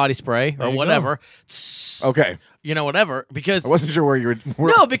Axe body spray or you whatever. Okay. You know, whatever. Because I wasn't sure where you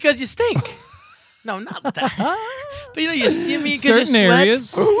were. no, because you stink. No, not that. But you mean because you Certain sweat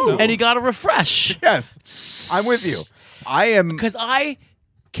areas. and you got to refresh. Yes. I'm with you. I am. Because I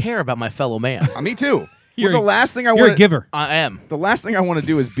care about my fellow man. Me too. You're the a- last thing I You're want. a giver. I am. The last thing I want to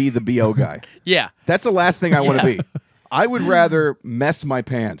do is be the BO guy. Yeah. That's the last thing I want to be. I would rather mess my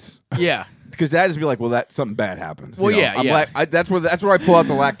pants. Yeah. Because that is be like, well, that something bad happened. Well, You know, yeah, I'm yeah. like, that's where I pull out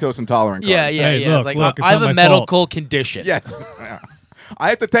the lactose intolerant card. Yeah. Hey, It's look, like, it's I have not a my fault. medical condition. Yes. I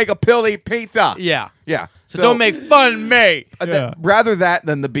have to take a pill to eat pizza. Yeah. Yeah. So don't make fun of me. Rather that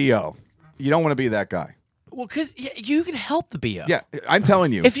than the BO. You don't want to be that guy. Well, because you can help the BO. Yeah, I'm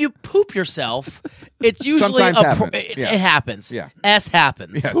telling you. If you poop yourself, it's usually Sometimes happens. it Yeah. happens. Yeah. S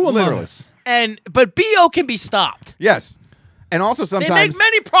happens. Yes, Who among literally. us? But BO can be stopped. Yes. And also They sometimes make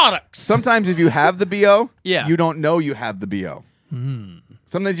many products. sometimes if you have the BO, Yeah. you don't know you have the BO.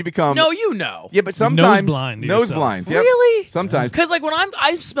 Sometimes you become No, you know. Yeah, but sometimes blind to nose yourself. blind. Yep. Really? Sometimes. Because like when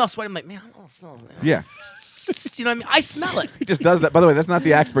I smell sweat, I'm like, man, I don't smell it. Yeah. You know what I mean? I smell it. He just does that. By the way, that's not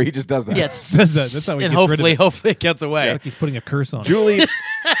the Axe spray. He just does that. Yeah, That's how he and gets rid of it. hopefully it gets away. Like he's putting a curse on it. Julie.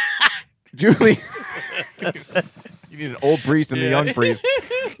 You need an old priest and a young priest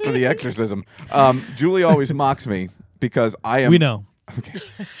for the exorcism. Julie always mocks me because I am. We know. Okay.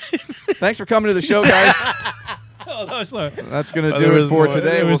 Thanks for coming to the show, guys. Oh, no, sorry. That's going to there do it was for more. today.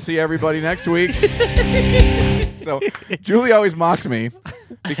 There We'll was- see everybody next week. So, Julie always mocks me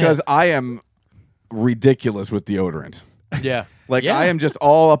because I am ridiculous with deodorant. Yeah. Like, Yeah. I am just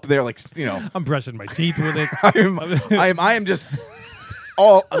all up there, like, you know. I'm brushing my teeth with it. I am just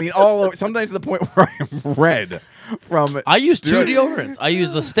all over. Sometimes to the point where I am red from. I use two deodorants. I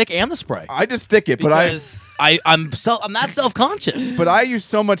use the stick and the spray. I just stick it, Because I'm not self-conscious. but I use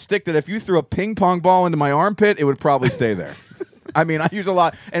so much stick that if you threw a ping pong ball into my armpit, it would probably stay there. I mean, I use a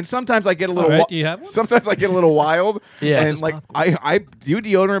lot, and sometimes I get a little. All right, do you have one? Sometimes I get a little wild. Yeah. and like I do you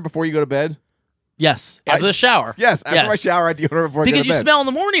deodorant before you go to bed. Yes. After the shower. Yes, after I shower, I deodorant before I go Because to you bed. smell in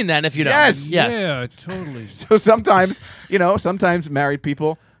the morning then if you don't. Yes. Yes. Yeah, totally. So sometimes, sometimes married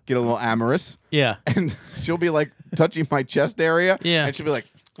people get a little amorous, Yeah. and she'll be like touching my chest area, Yeah. and she'll be like,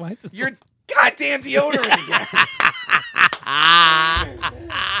 Why is this? "Your goddamn deodorant again!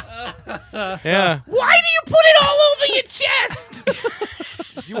 Yeah. Why do you put it all over your chest?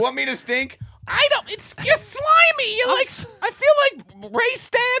 Do you want me to stink? I don't. You're slimy. You're like. I feel like Ray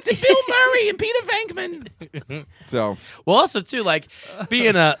Stantz and Bill Murray and Peter Venkman. So Well, also too, like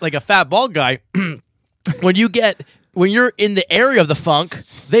being a fat bald guy, when you're in the area of the funk,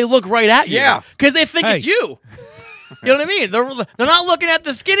 they look right at you. Yeah. Because they think it's Hey. you. You know what I mean? They're not looking at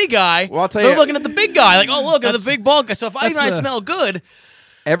the skinny guy. Well, I'll tell they're you- looking at the big guy. Like, oh, look at the That's- big bald guy. So if I that's, smell good,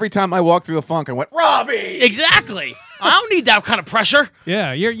 every time I walk through the funk, I went, Robbie. exactly. I don't need that kind of pressure.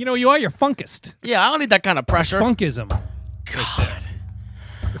 Yeah, you are your funkist. Yeah, I don't need that kind of pressure. Funkism. God.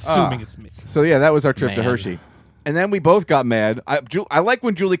 Assuming it's me. So yeah, that was our trip to Man. Hershey. And then we both got mad. I like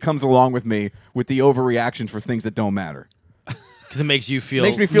when Julie comes along with me with the overreactions for things that don't matter. because it makes you feel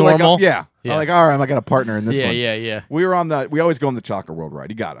Makes me feel normal. like I'm like, all right, I got a partner in this one. Yeah. We always go on the Chocolate World ride.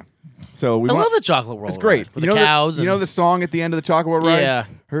 You gotta. So we I love the Chocolate World. It's great. Ride, with the cows. You know the song at the end of the Chocolate World ride? Yeah.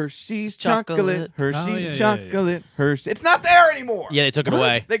 Hershey's Chocolate. Hershey's chocolate. Hershey's. It's not there anymore. Yeah, they took it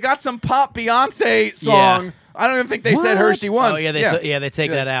away. They got some pop Beyonce song. Yeah. I don't even think they said Hershey once. Oh yeah, they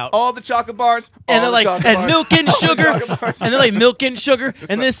take that out. All the chocolate bars. And they're like, and milk and sugar, and they're like milk and sugar,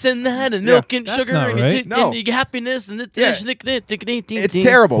 and this and that, and milk and sugar, not right. and you get happiness, and it's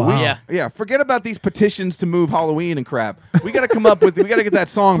terrible. Wow. Yeah. Forget about these petitions to move Halloween and crap. We got to come up with. We got to get that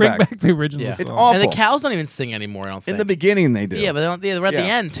song Bring back the original Yeah. song. It's awful. And the cows don't even sing anymore. I don't think. In the beginning, they do. Yeah, but they don't, they're at the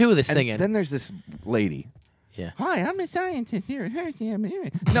end too. They sing it. Then there's this lady. Yeah. Hi, I'm a scientist here at Hershey.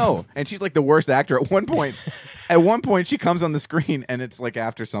 No, and she's like the worst actor. At one point, she comes on the screen, and it's like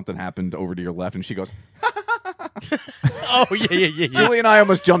after something happened over to your left, and she goes. Oh yeah. Julie and I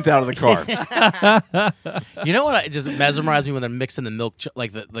almost jumped out of the car. You know what? It just mesmerized me when they're mixing the milk,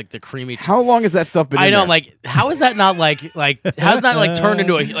 like the creamy. How long has that stuff been? I in know. there? I'm like, how is that not like how's that like turned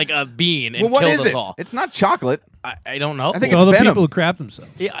into a bean and well, what killed is us it? all? It's not chocolate. I don't know. I think It's all the venom. people who crap themselves.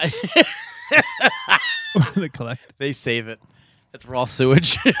 Yeah. They collect. They save it. It's raw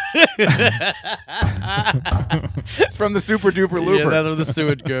sewage. It's from the Super Duper Yeah, Looper. that's where the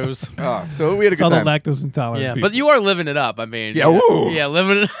sewage goes. So we had a It's good all the time. lactose intolerant. Yeah, people. but you are living it up. I mean, Yeah, woo. yeah,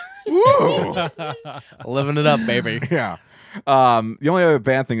 living it, Woo! living it up, baby. Yeah. The only other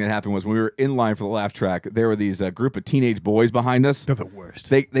bad thing that happened was when we were in line for the laugh track, there were these group of teenage boys behind us. They're the worst.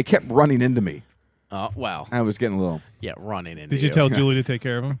 They kept running into me. Oh wow. I was getting a little. Yeah, running into Did you tell Julie to take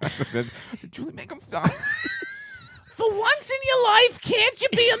care of him? I said, Julie, make them stop. For once in your life, can't you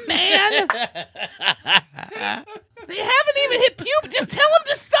be a man? They haven't even hit puberty. Just tell them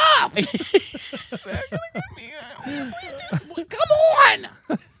to stop. Come on.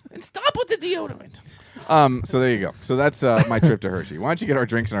 And stop with the deodorant. So there you go. So that's my trip to Hershey. Why don't you get our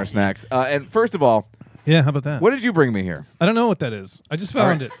drinks and our snacks? And first of all, Yeah, how about that? what did you bring me here? I don't know what that is. I just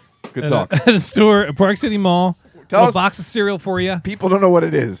found right. it. Good at talk. At a store at Park City Mall. Tell a us- box of cereal for you. People don't know what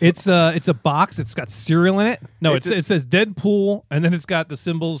it is. It's a box. It's got cereal in it. No, It's it says Deadpool, and then it's got the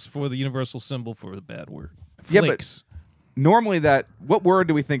symbols for the universal symbol for the bad word. Yeah, but- Flakes. Normally what word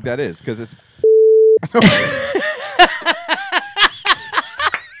do we think that is? Because it's.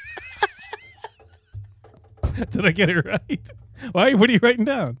 Did I get it right? Why? What are you writing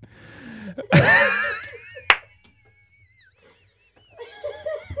down?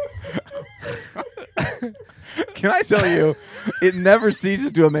 Can I tell you, it never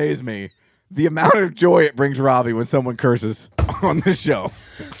ceases to amaze me the amount of joy it brings Robbie when someone curses on this show.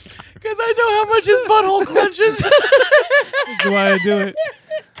 Because I know how much his butthole clenches. That's why I do it.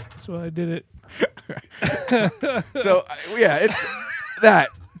 That's why I did it. So yeah, it's that,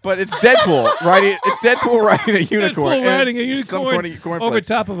 but it's Deadpool riding. It's Deadpool riding a unicorn. Deadpool and riding a it's some unicorn cornflakes. over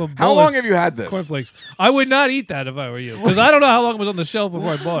top of a How long bolus have you had this? cornflakes. I would not eat that if I were you, because I don't know how long it was on the shelf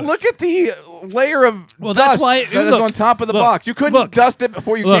before I bought it. Look at the layer of Well, dust that's why- that is look, on top of the look, box. You couldn't look. dust it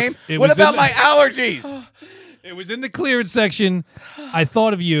before you Look, came. it What was in about the- my allergies? It was in the clearance section. I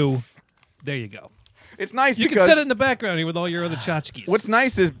thought of you. There you go. It's nice You can because set it in the background here with all your other tchotchkes. what's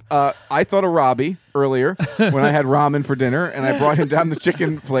nice is I thought of Robbie earlier when I had ramen for dinner, and I brought him down the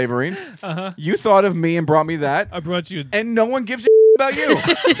chicken flavoring. Uh-huh. You thought of me and brought me that, I brought you. and no one gives a about you.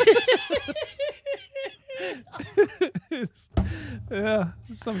 Yeah,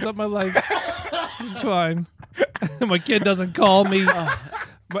 it sums up my life. It's fine. My kid doesn't call me.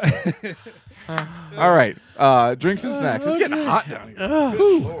 All right, drinks and snacks. It's getting hot down here.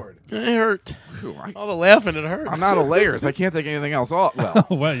 Good Lord. It hurt. All the laughing, it hurts. I'm out of layers. I can't take anything else off. Well,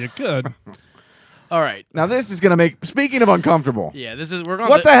 Well, you could. All right. now this is going to make. Speaking of uncomfortable, Yeah, this is we're going.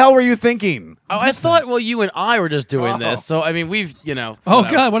 what the hell were you thinking? Oh, I thought. Well, you and I were just doing Oh. this. So I mean, we've Oh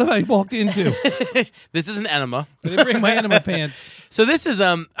whatever. God, what have I walked into? This is an enema. Did they bring my enema pants? So this is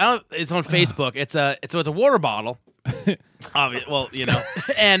I don't. It's on Facebook. It's a water bottle. Well,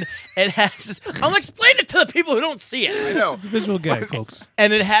 and it has this. I'll explain it to the people who don't see it. I know. It's a visual gag, folks.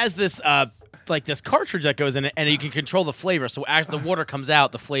 And it has this like this cartridge that goes in it, and you can control the flavor. So as the water comes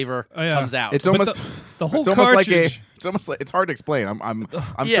out, the flavor yeah. comes out. It's But almost the whole it's almost like a. cartridge. It's almost like it's hard to explain. I'm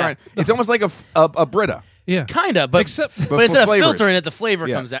Yeah. trying. It's almost like a Brita. Yeah. Kinda, but Except- but But instead for of filter flavors. in it, the flavor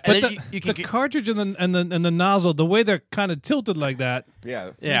Yeah. comes out. But And then the, you can the cartridge and the nozzle, the way they're kind of tilted like that,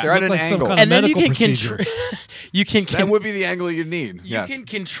 Yeah, Yeah. They're at Look an like some angle. kind of and then you medical can procedure. you can That would be the angle you'd need. you Yes. can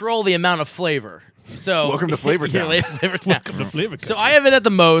control the amount of flavor. So Welcome to Flavor Yeah, Town. Flavor Town. flavor So I have it at the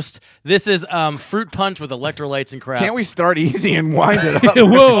most. This is fruit punch with electrolytes and crap. Can't we start easy and wind it up?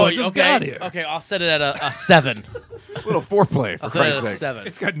 Whoa, Oh, I just okay. got here. Okay, I'll set it at a 7. A little foreplay, for I'll set it Christ's at a sake. 7.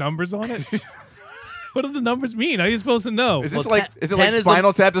 It's got numbers on it. What do the numbers mean? How are you supposed to know? Is this Well, is it 10 like is the-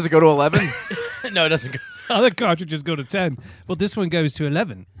 Spinal Tap? Does it go to 11? No, it doesn't go. Other cartridges go to 10. Well, this one goes to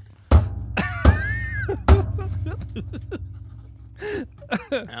 11.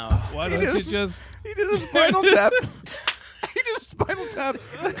 Why don't you just... He did a Spinal Tap. He did a Spinal Tap.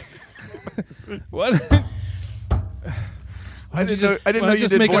 What? I didn't know you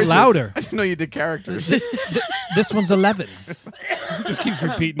just did make voices. it louder. I didn't know you did characters. This one's 11. Just keeps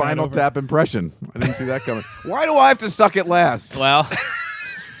repeating that Spinal over. Tap impression. I didn't see that coming. Why do I have to suck it last? Well,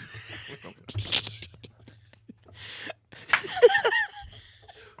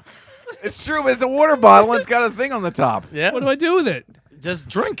 It's true, but it's a water bottle and it's got a thing on the top. yeah. What do I do with it? Just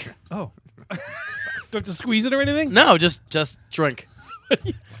drink. Oh. Do I have to squeeze it or anything? No, just drink.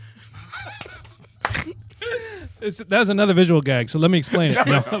 That was another visual gag, so let me explain it.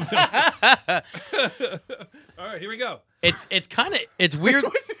 No, I'm sorry. All right, here we go. It's kind of weird.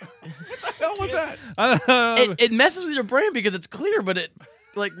 What the hell was that? It messes with your brain because it's clear, but it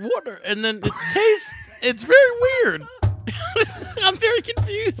like water, and then it tastes. It's very weird. I'm very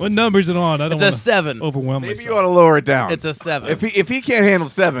confused. What number is it on? I don't It's a want 7. overwhelm Maybe you myself. ought to lower it down. It's a 7. If he can't handle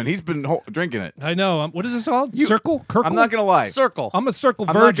 7, he's been drinking it. I know. What is this called? Circle? Kirkle? I'm not gonna lie. Circle. I'm a circle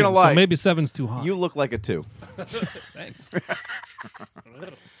I'm not virgin, gonna lie. so maybe 7's too hot. You look like a 2. Thanks.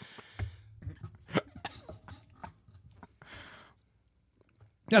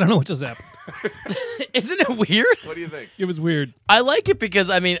 I don't know what just happened. Isn't it weird? What do you think? It was weird. I like it because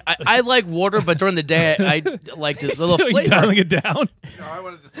I like water, but during the day I like the little Still, you flavor. dialing it down.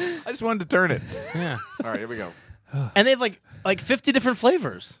 I just wanted to turn it. Yeah. All right, here we go. And they have like 50 different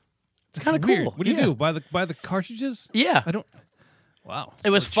flavors. It's kind of Weird. cool. What do you Yeah. do? Buy the cartridges? Yeah. I don't. Wow. It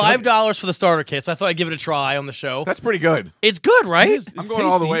was $5 for the starter kit, so I thought I'd give it a try on the show. That's pretty good. It's good, right? It is. I'm It's going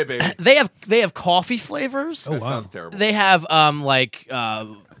all the tasty. way, baby. They have coffee flavors. Oh, That wow. sounds terrible. They have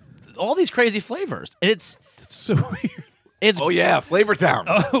all these crazy flavors. And That's so weird. it's Oh yeah, Flavor Town.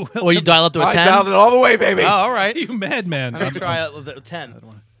 Oh, well, you dial up to a 10. I dialed it all the way, baby. Oh, all right. you madman. Let me try it with a 10.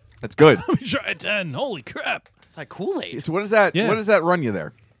 That's good. Let me try a 10. Holy crap. It's like Kool-Aid. So what does that? Yeah. What does that run you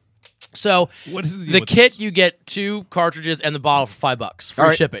there? So What is the deal the with kit, this? you get 2 cartridges and the bottle for $5. Free All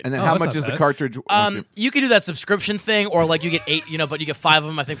right, shipping. And then Oh, how that's much not is the bad. cartridge? once you- You can do that subscription thing, or like you get 8, but you get 5 of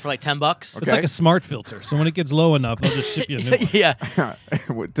them, I think, for like $10. It's Okay. like a smart filter. So when it gets low enough, they'll just ship you a new one. Yeah.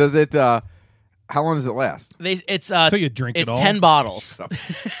 does it? How long does it last? It's So you drink it it's all? 10 bottles.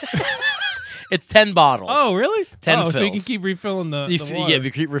 It's 10 bottles. Oh, really? 10 oh, so you can fills. keep refilling the water. Yeah,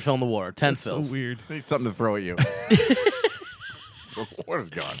 you keep refilling the water. 10 That's fills. so weird. I need something to throw at you. The water's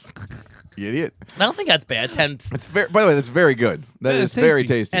gone. You idiot. I don't think that's bad. 10. It's very. By the way, that's very good. That Yeah, is it's very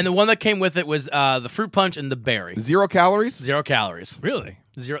tasty. tasty. And the one that came with it was the fruit punch and the berry. 0 calories. 0 calories. Really?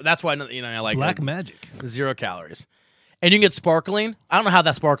 0. That's why I like Black it. magic. 0 calories. And you can get sparkling. I don't know how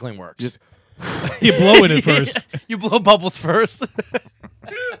that sparkling works. Just- You blow it at first. You blow bubbles first.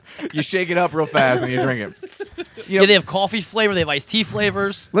 You shake it up real fast and you drink it. You know, Yeah, they have coffee flavor. They have iced tea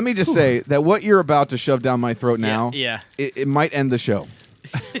flavors. let me just say that what you're about to shove down my throat now, Yeah. it might end the show.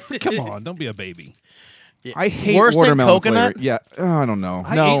 Come on, don't be a baby. I hate Worse than watermelon coconut? flavor. Yeah, I don't know.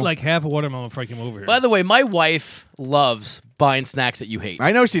 I no, ate like half a watermelon before I came over here. By the way, my wife loves buying snacks that you hate.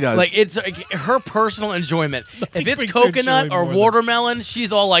 I know she does. Like it's like, her personal enjoyment. If it's brings her coconut joy or more than- watermelon,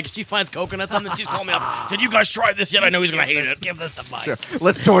 she's all like, she finds coconut something, she's calling me up. Did you guys try this yet? I know he's gonna hate it. Give this to Mike.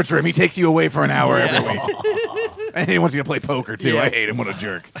 Let's torture him. He takes you away for an hour Yeah. every week. And he wants you to play poker too. Yeah. I hate him. What a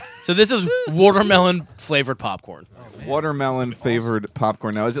jerk. So this is watermelon flavored popcorn. Watermelon favored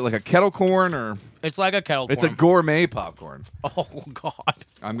popcorn. Now, is it like a kettle corn or? It's like a kettle corn. It's a gourmet popcorn. Oh God.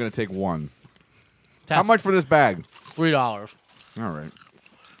 I'm gonna take one. That's How much for this bag? $3. All right.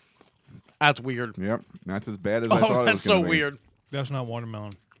 That's weird. Yep. That's as bad as I Oh, thought it was that's so gonna be. weird. That's not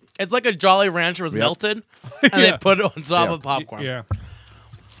watermelon. It's like a Jolly Rancher was Yep. melted, and they Yeah. put it on top Yeah. of popcorn. Yeah.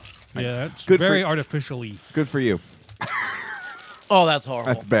 Yeah, that's Good for- very artificially. Good for you. Oh, that's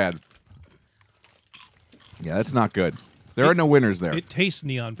horrible. That's bad. Yeah, that's not good. There are no winners there. It tastes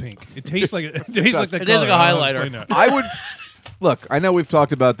neon pink. It tastes like it tastes like the It is like color. a I don't know how to highlighter. explain that. I would look. I know we've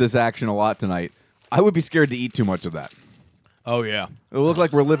talked about this action a lot tonight. I would be scared to eat too much of that. Oh yeah. It looks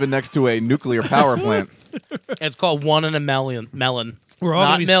like we're living next to a nuclear power plant. It's called 1 in a Melon. We're all Not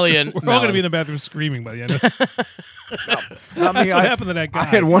gonna be million. We're all going to melon. be in the bathroom screaming by the end of it. Not me. That's what happened to that guy. I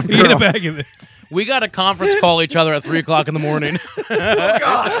had one He ate a girl. bag of this. We got a conference call each other at 3 o'clock in the morning.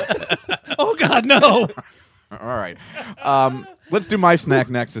 Oh God, no! All right. Let's do my snack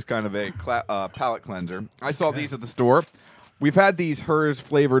next as kind of a palate cleanser. I saw these at the store. We've had these Hers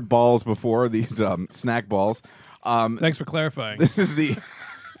flavored balls before, these snack balls. Thanks for clarifying. This is the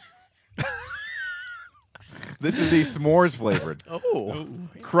This is the s'mores flavored. Oh.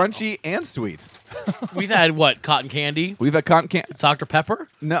 Crunchy and sweet. We've had what? Cotton candy? We've had cotton candy. Dr. Pepper?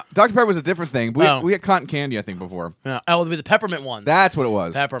 No, Dr. Pepper was a different thing. We Oh. we had cotton candy, I think, before. Yeah. Oh, the peppermint ones. That's what it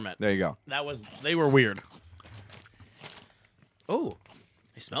was. Peppermint. There you go. They were weird. Oh,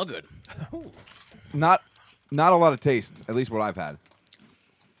 they smell good. Not a lot of taste, at least what I've had.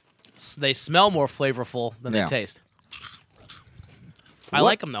 They smell more flavorful than Yeah. they taste. I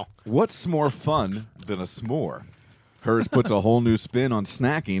like them, though. What's more fun than a s'more? Hers puts a whole new spin on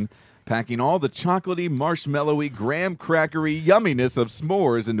snacking, packing all the chocolatey, marshmallowy, graham crackery yumminess of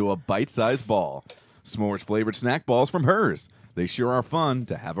s'mores into a bite-sized ball. S'mores flavored snack balls from Hers. They sure are fun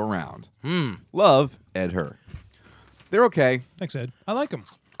to have around. Love, Ed Her. They're okay. Thanks, Ed. I like them.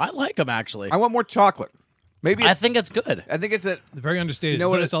 I like them, actually. I want more chocolate. Maybe I think it's good. I think it's very understated. You know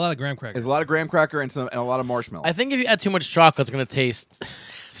what? It's a lot of graham crackers. It's a lot of graham cracker and a lot of marshmallow. I think if you add too much chocolate, it's going to taste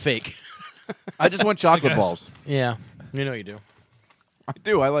fake. I just want chocolate balls. Yeah, you know you do. I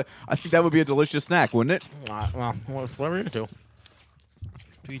do. I think that would be a delicious snack, wouldn't it? Well, whatever you do.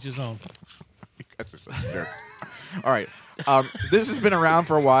 To each his own. You guys are such jerks. All right. This has been around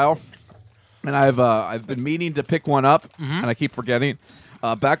for a while, and I've been meaning to pick one up, and I keep forgetting.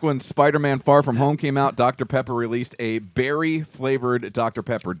 Back when Spider-Man Far From Home came out, Dr. Pepper released a berry-flavored Dr.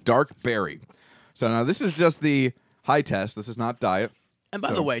 Pepper, dark berry. So now this is just the high test. This is not diet. And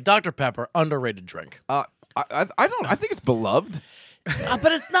by the way, Dr. Pepper, underrated drink. I think it's beloved.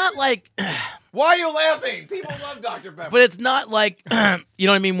 But it's not like... Why are you laughing? People love Dr. Pepper. But it's not like, you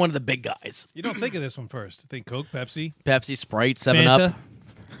know what I mean, one of the big guys. You don't think of this one first. Think Coke, Pepsi. Pepsi, Sprite, 7 Fanta. Up.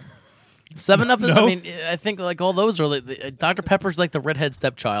 7 Up, No. I mean, I think like all those are like, Dr. Pepper's like the redhead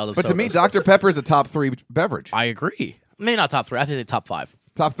stepchild of But to me, sodas. Dr. Pepper is a top 3 beverage. I agree. Maybe not top 3. I think it's top 5.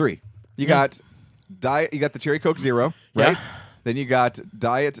 Top 3. You got diet. You got the Cherry Coke Zero, right? Yeah. Then you got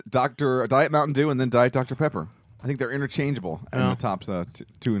Diet Mountain Dew, and then Diet Dr. Pepper. I think they're interchangeable in the top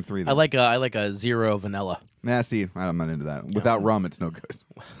 2 and 3. I like a zero vanilla. Nah, see, I'm not into that. Without rum, it's no good.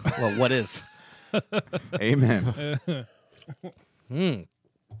 Well, what is? Amen.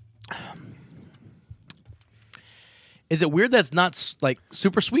 Is it weird that it's not like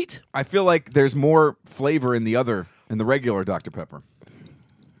super sweet? I feel like there's more flavor in the regular Dr. Pepper.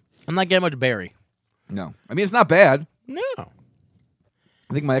 I'm not getting much berry. No, I mean it's not bad. No.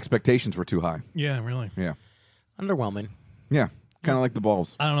 I think my expectations were too high. Yeah, really. Yeah, Underwhelming. yeah, kind of like the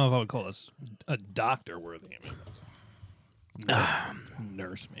balls. I don't know if I would call this a doctor worthy.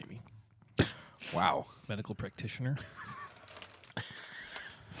 Nurse, maybe. Wow. Medical practitioner.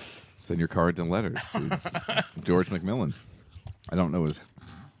 Send your cards and letters to George McMillan. I don't know his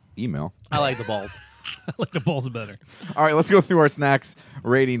email. I like the balls. I like the balls better. All right, let's go through our snacks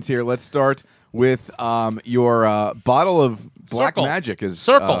ratings here. Let's start with your bottle of Black Circle. Magic, as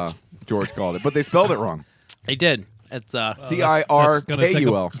Circle. George called it, but they spelled it wrong. They did. It's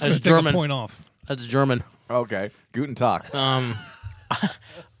CIRKUL. That's That's take German. a point off. That's German. Okay, Guten Tag.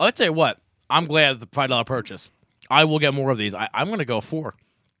 I'll tell you what. I'm glad at the $5 purchase. I will get more of these. I'm going to go 4.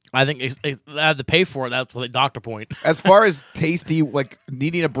 I think I have to pay for it. That's the doctor point. As far as tasty, like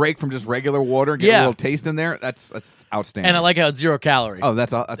needing a break from just regular water and getting a Yeah. little taste in there, that's outstanding. And I like how it's 0 calorie. Oh,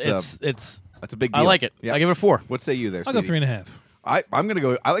 that's a It's big deal. I like it. Yeah. I give it a 4. What say you there? I'll go sweetie? 3.5. I'm gonna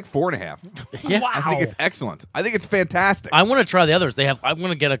go. I like 4.5. Yeah. I think it's excellent. I think it's fantastic. I want to try the others. I'm going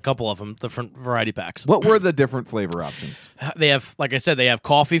to get a couple of them, different variety packs. What were the different flavor options? They have, like I said, they have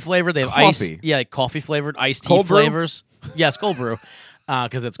coffee flavored. They have Coffee? like coffee flavored iced tea Cold brew? flavors. Yes, cold brew,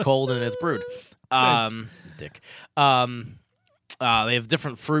 because it's cold and it's brewed. Dick. They have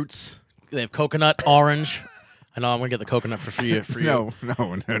different fruits. They have coconut, orange. I know I'm gonna get the coconut for you. No.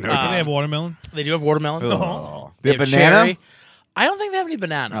 Do they have watermelon? They do have watermelon. Oh. They The have banana? cherry. I don't think they have any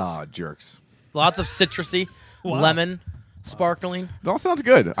bananas. Oh, jerks. Lots of citrusy, lemon, sparkling. It all sounds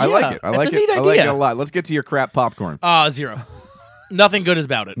good. I Yeah, like it. I it's like a it. neat I like it idea. a lot. Let's get to your crap popcorn. 0. Nothing good is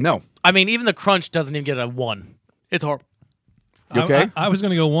about it. No. I mean, even the crunch doesn't even get a 1. It's horrible. You okay? I was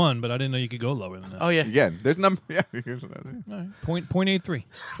going to go 1, but I didn't know you could go lower than that. Oh yeah. Again, there's number. Yeah. Here's All right. 0.83.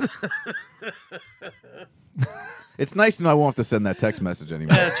 It's nice to know I won't have to send that text message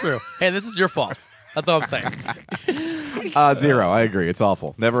anymore. Yeah, true. Hey, this is your fault. That's all I'm saying. 0. I agree. It's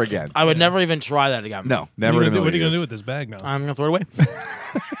awful. Never again. I would never even try that again. No, never. What in are a you going to million do years. with this bag now? I'm gonna throw it away.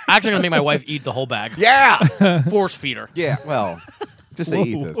 Actually, I'm gonna make my wife eat the whole bag. Yeah. Force feed her. Yeah. Well, just say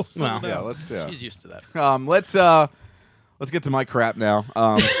eat this. Well, yeah. Let's. Yeah. She's used to that. Let's get to my crap now.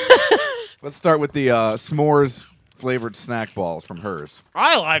 Let's start with the s'mores flavored snack balls from Hers.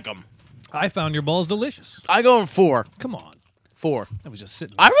 I like them. I found your balls delicious. I go in 4. Come on. 4. I was just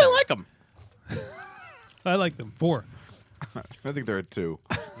sitting. I really like them. I like them. 4. I think they're at 2.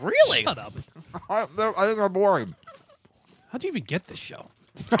 Really? Shut up. I think they're boring. How'd you even get this show?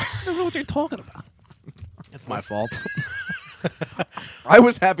 I don't know what you're talking about. It's my fault. I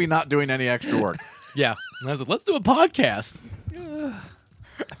was happy not doing any extra work. Yeah. And I was like, let's do a podcast.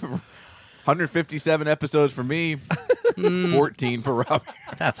 157 episodes for me, 14 for Robbie.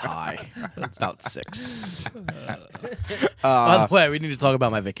 That's high. That's about 6. By the way, we need to talk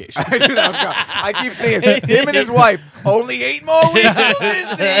about my vacation. I knew that was coming. I keep seeing him and his wife. Only 8 more weeks of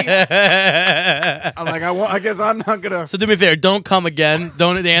Disney. I'm like, I guess I'm not gonna. So do me a favor, don't come again.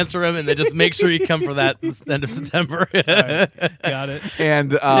 Don't answer him, and then just make sure you come for that end of September. Got it.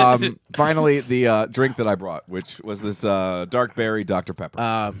 And finally, the drink that I brought, which was this dark berry Dr.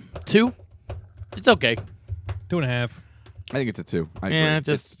 Pepper. 2. It's okay. 2.5. I think it's a 2. I Yeah,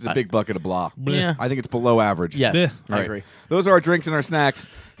 agree. It's a big bucket of blah. Yeah. I think it's below average. Yes, Yeah. I All agree. Those are our drinks and our snacks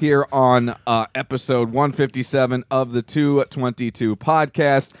here on episode 157 of the 222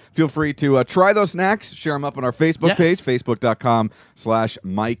 podcast. Feel free to try those snacks. Share them up on our Facebook page,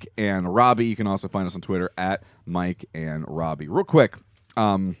 facebook.com/Mike and Robbie. You can also find us on Twitter at Mike and Robbie. Real quick,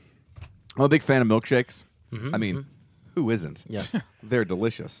 I'm a big fan of milkshakes. I mean, who isn't? Yeah. They're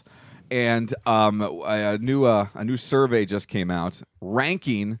delicious. And a new survey just came out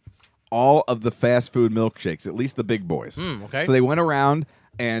ranking all of the fast food milkshakes, at least the big boys. Okay. So they went around,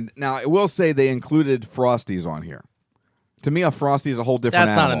 and now I will say they included Frosties on here. To me, a Frosty is a whole different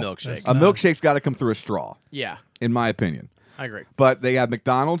That's not a animal. milkshake. A milkshake's got to come through a straw, Yeah, in my opinion. I agree. But they have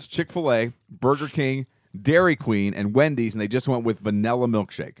McDonald's, Chick-fil-A, Burger King, Dairy Queen, and Wendy's, and they just went with vanilla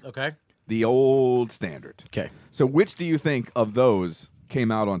milkshake. Okay. The old standard. Okay. So which do you think of those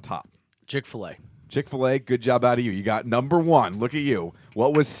came out on top? Chick-fil-A. Chick-fil-A, good job out of you. You got number 1. Look at you.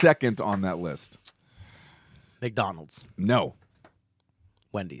 What was second on that list? McDonald's. No.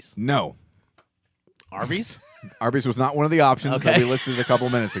 Wendy's. No. Arby's? Arby's was not one of the options that Okay. we listed a couple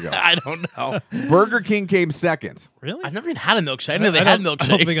minutes ago. I don't know. Burger King came second. Really? I've never even had a milkshake. I know they had milkshakes. I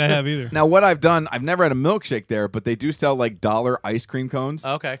don't think I have either. Now, what I've done, I've never had a milkshake there, but they do sell like dollar ice cream cones.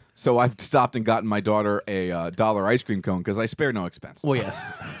 Okay. So I've stopped and gotten my daughter a dollar ice cream cone because I spare no expense. Well, yes.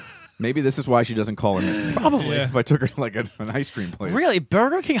 Maybe this is why she doesn't call it missing. Probably. Yeah. If I took her to like an ice cream place. Really?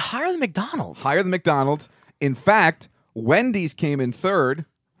 Burger King higher than McDonald's? Higher than McDonald's. In fact, Wendy's came in third.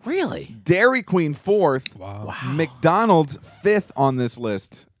 Really? Dairy Queen fourth. Wow. McDonald's fifth on this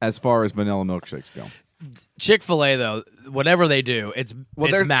list as far as vanilla milkshakes go. Chick-fil-A, though, whatever they do, it's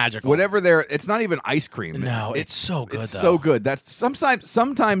they're magical. Whatever it's not even ice cream. No, it's so good, It's though. so good. That's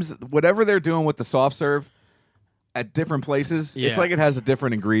sometimes whatever they're doing with the soft serve at different places, Yeah. it's like it has a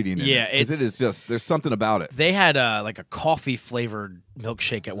different ingredient in Yeah, it. 'Cause it is just, there's something about it. They had like a coffee-flavored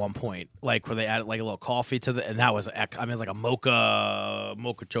milkshake at one point, like where they added like a little coffee to the, and that was, I mean, it was like a mocha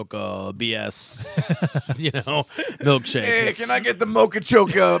choca BS, milkshake. Hey, can I get the Mocha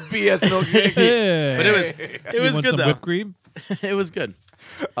Choca BS milkshake? Yeah. But it You was want good some though. whipped cream? It was good.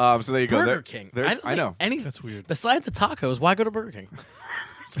 So there you go. Burger There- King. there- I, don't I know. Any, That's weird. Besides the tacos, why go to Burger King?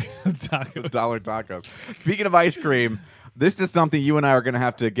 Tacos. Dollar tacos. Speaking of ice cream, this is something you and I are going to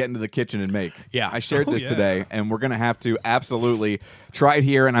have to get into the kitchen and make. Yeah. I shared Oh, this yeah. today, and we're going to have to absolutely try it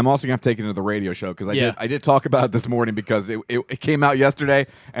here. And I'm also going to have to take it into the radio show because I did talk about it this morning because it came out yesterday,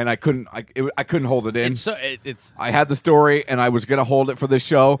 and I couldn't hold it in. It's I had the story, and I was going to hold it for this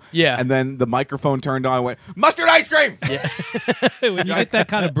show. Yeah. And then the microphone turned on. I went, mustard ice cream. When you get that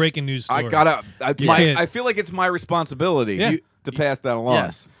kind of breaking news story. I can't. feel like it's my responsibility Yeah. to pass that along.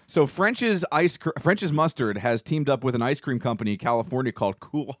 Yes. So French's Mustard has teamed up with an ice cream company in California called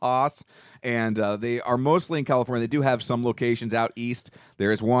Cool Haas, and they are mostly in California. They do have some locations out east.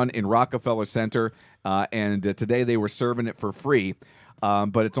 There is one in Rockefeller Center, and today they were serving it for free.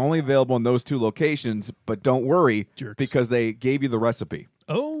 But it's only available in those two locations. But don't worry, Jerks. because they gave you the recipe,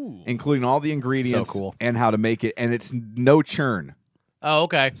 Oh. including all the ingredients So cool. and how to make it, and it's no churn. oh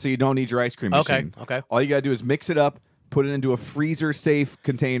okay. So you don't need your ice cream Okay, machine. okay. All you got to do is mix it up, put it into a freezer-safe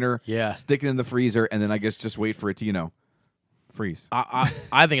container, Yeah. stick it in the freezer, and then I guess just wait for it to, freeze. I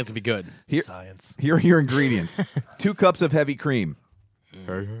think it's gonna be good. Science. Here are your ingredients. 2 cups of heavy cream.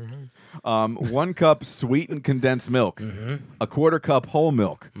 1 cup sweetened condensed milk. Mm-hmm. A 1/4 cup whole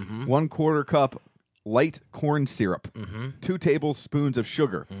milk. 1/4 cup light corn syrup. 2 tablespoons of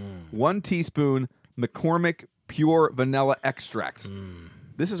sugar. 1 teaspoon McCormick pure vanilla extract.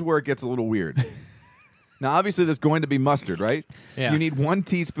 This is where it gets a little weird. Now, obviously, there's going to be mustard, right? Yeah. You need 1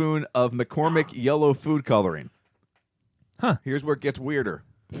 teaspoon of McCormick yellow food coloring. Huh. Here's where it gets weirder.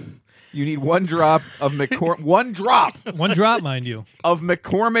 You need 1 drop of one drop One drop, mind you. of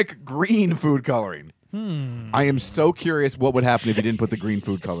McCormick green food coloring. I am so curious what would happen if you didn't put the green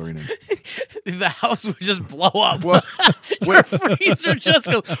food coloring in. The house would just blow up. Your freezer just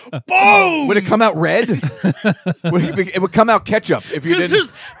goes boom. Would it come out red? It would come out ketchup if you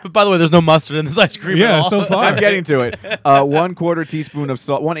didn't. But by the way, there's no mustard in this ice cream at all. so far. I'm getting to it. 1/4 teaspoon of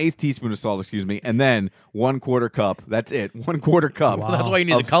salt, 1/8 teaspoon of salt, excuse me, and then 1/4 cup. That's it. 1/4 cup. Well, that's why you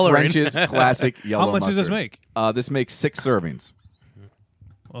need of the coloring. French's classic yellow How much does this mustard. make? This makes 6 servings.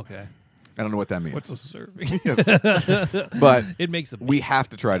 Okay. I don't know what that means. What's a serving? But it makes a. we have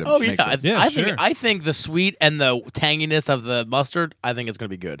to try to. Oh make yeah, this. I think the sweet and the tanginess of the mustard. I think it's gonna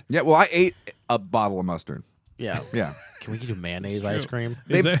be good. Yeah. Well, I ate a bottle of mustard. Yeah. Yeah. Can we do mayonnaise ice cream?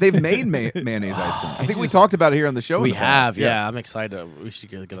 They've made mayonnaise ice cream. I think we talked about it here on the show. in We the have. past. Yeah, Yes. I'm excited. We should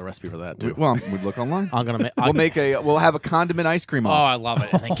get a recipe for that too. Well, we look online. I'm gonna make. We'll have a condiment ice cream. Oh, I love it.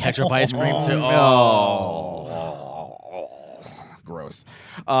 And then ketchup ice cream too. Gross.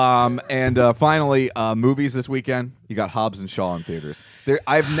 And finally, movies this weekend. You got Hobbs and Shaw in theaters.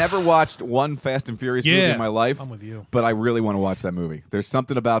 I've never watched one Fast and Furious movie in my life. I'm with you. But I really want to watch that movie. There's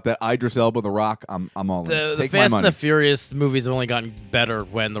something about that. Idris Elba, The Rock. I'm all in. The Take my Fast and money. the Furious movies have only gotten better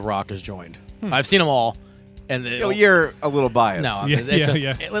when The Rock has joined. I've seen them all, and You're a little biased. no, Yeah, it's just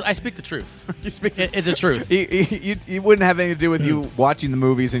yeah. I speak the truth. It's the truth. You wouldn't have anything to do with you watching the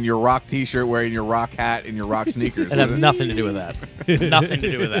movies in your Rock T-shirt, wearing your Rock hat, and your Rock sneakers. It would have nothing to do with that. Nothing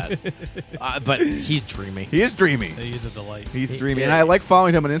to do with that. But he's dreamy. He is dreamy. He's a delight. He's dreamy, and I like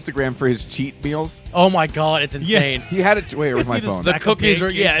following him on Instagram for his cheat meals. Oh my god, it's insane. He had it. Wait, where's my He just phone? The Stack of cookies are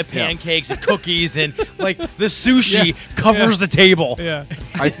pancakes. pancakes and cookies and like the sushi covers the table. Yeah.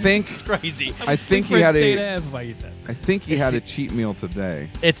 I think. Crazy. I think he had State a. Ave if I eat that. I think he had a cheat meal today.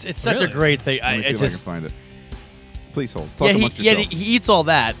 It's such a Really? great thing. Let me see I if I can just find it. Please hold. Talk yeah, amongst he yourselves. eats all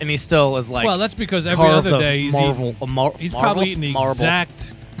that and he still is like Well, that's because every carved other of day he's marvel, eating, he's probably eating the marble.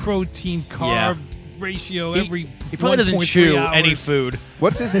 exact protein carb ratio every. He probably doesn't 1.3 chew hours. any food.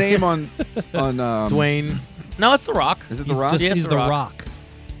 What's his name on Dwayne. No, it's The Rock. Is it The He's Rock? just- Yes, he's The the Rock. Rock.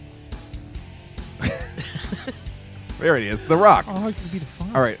 There it is. The Rock. Oh, it could be the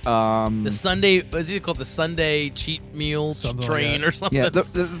fun. All right. The Sunday, what's it called? The Sunday cheat meal Something like train that. or something. Yeah, the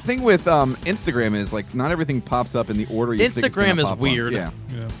thing with Instagram is like not everything pops up in the order you think it's Instagram gonna is pop on. weird. Yeah,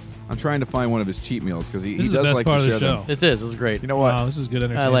 Yeah. I'm trying to find one of his cheat meals because he This is does the best like part to of the share show. them. This is great. You know what? Wow, this is good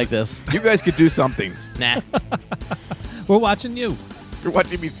entertainment. I like this. You guys could do something. Nah. We're watching you. You're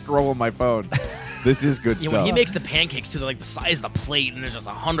watching me scroll on my phone. This is good Yeah, stuff. when he makes the pancakes too, they're like the size of the plate, and there's just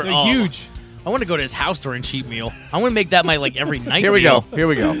 100. They're oh. huge. I want to go to his house during cheat meal. I want to make that my like every night. Here we meal. go. Here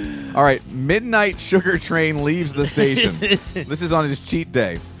we go. All right. Midnight sugar train leaves the station. This is on his cheat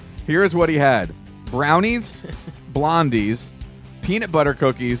day. Here's what he had: brownies, blondies, peanut butter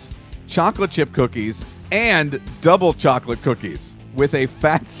cookies, chocolate chip cookies, and double chocolate cookies with a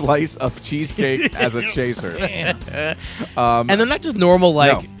fat slice of cheesecake as a chaser. And they're not just normal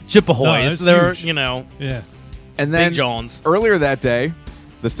like No. Chip No, Ahoys. that's they're huge. Yeah. And then Big Jones. earlier that day,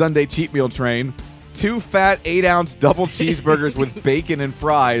 the Sunday cheat meal train, 2 fat 8-ounce double cheeseburgers with bacon and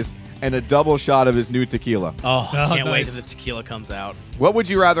fries, and a double shot of his new tequila. Oh, I can't wait nice. till the tequila comes out. What would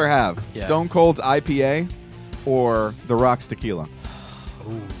you rather have? Yeah. Stone Cold's IPA or The Rock's tequila?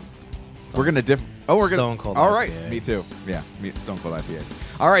 We're gonna we're gonna. Stone Cold All right, IPA. me too. Yeah, Stone Cold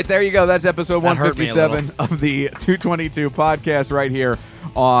IPA. All right, there you go. That's episode That hurt me a 157 of the 222 podcast right here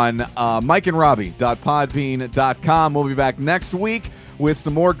on MikeandRobbie.podbean.com. We'll be back next week with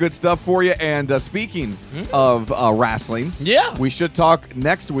some more good stuff for you. And speaking of wrestling, Yeah. we should talk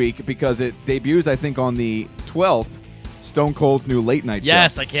next week because it debuts, I think, on the 12th. Stone Cold's new late night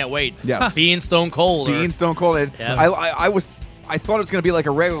Yes, show. I can't wait. Yes. Being Stone Cold. or- Being Stone Cold. And Yes. I thought it was going to be like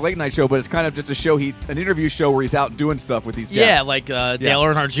a regular late night show, but it's kind of just a show, an interview show where he's out doing stuff with these guys. Yeah, like Dale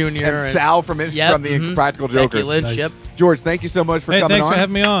Earnhardt Jr. and Sal from Yep, the mhm. Impractical Becky Jokers. Lynch, Nice. yep. George, thank you so much for Hey, coming thanks on. for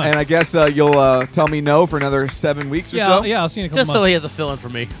having me on. And I guess you'll tell me no for another 7 weeks or Yeah, so. I'll see you in a couple Just months. so he has a fill-in for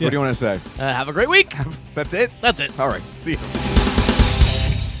me. What do you want to say? Have a great week. That's it? That's it. All right. See you.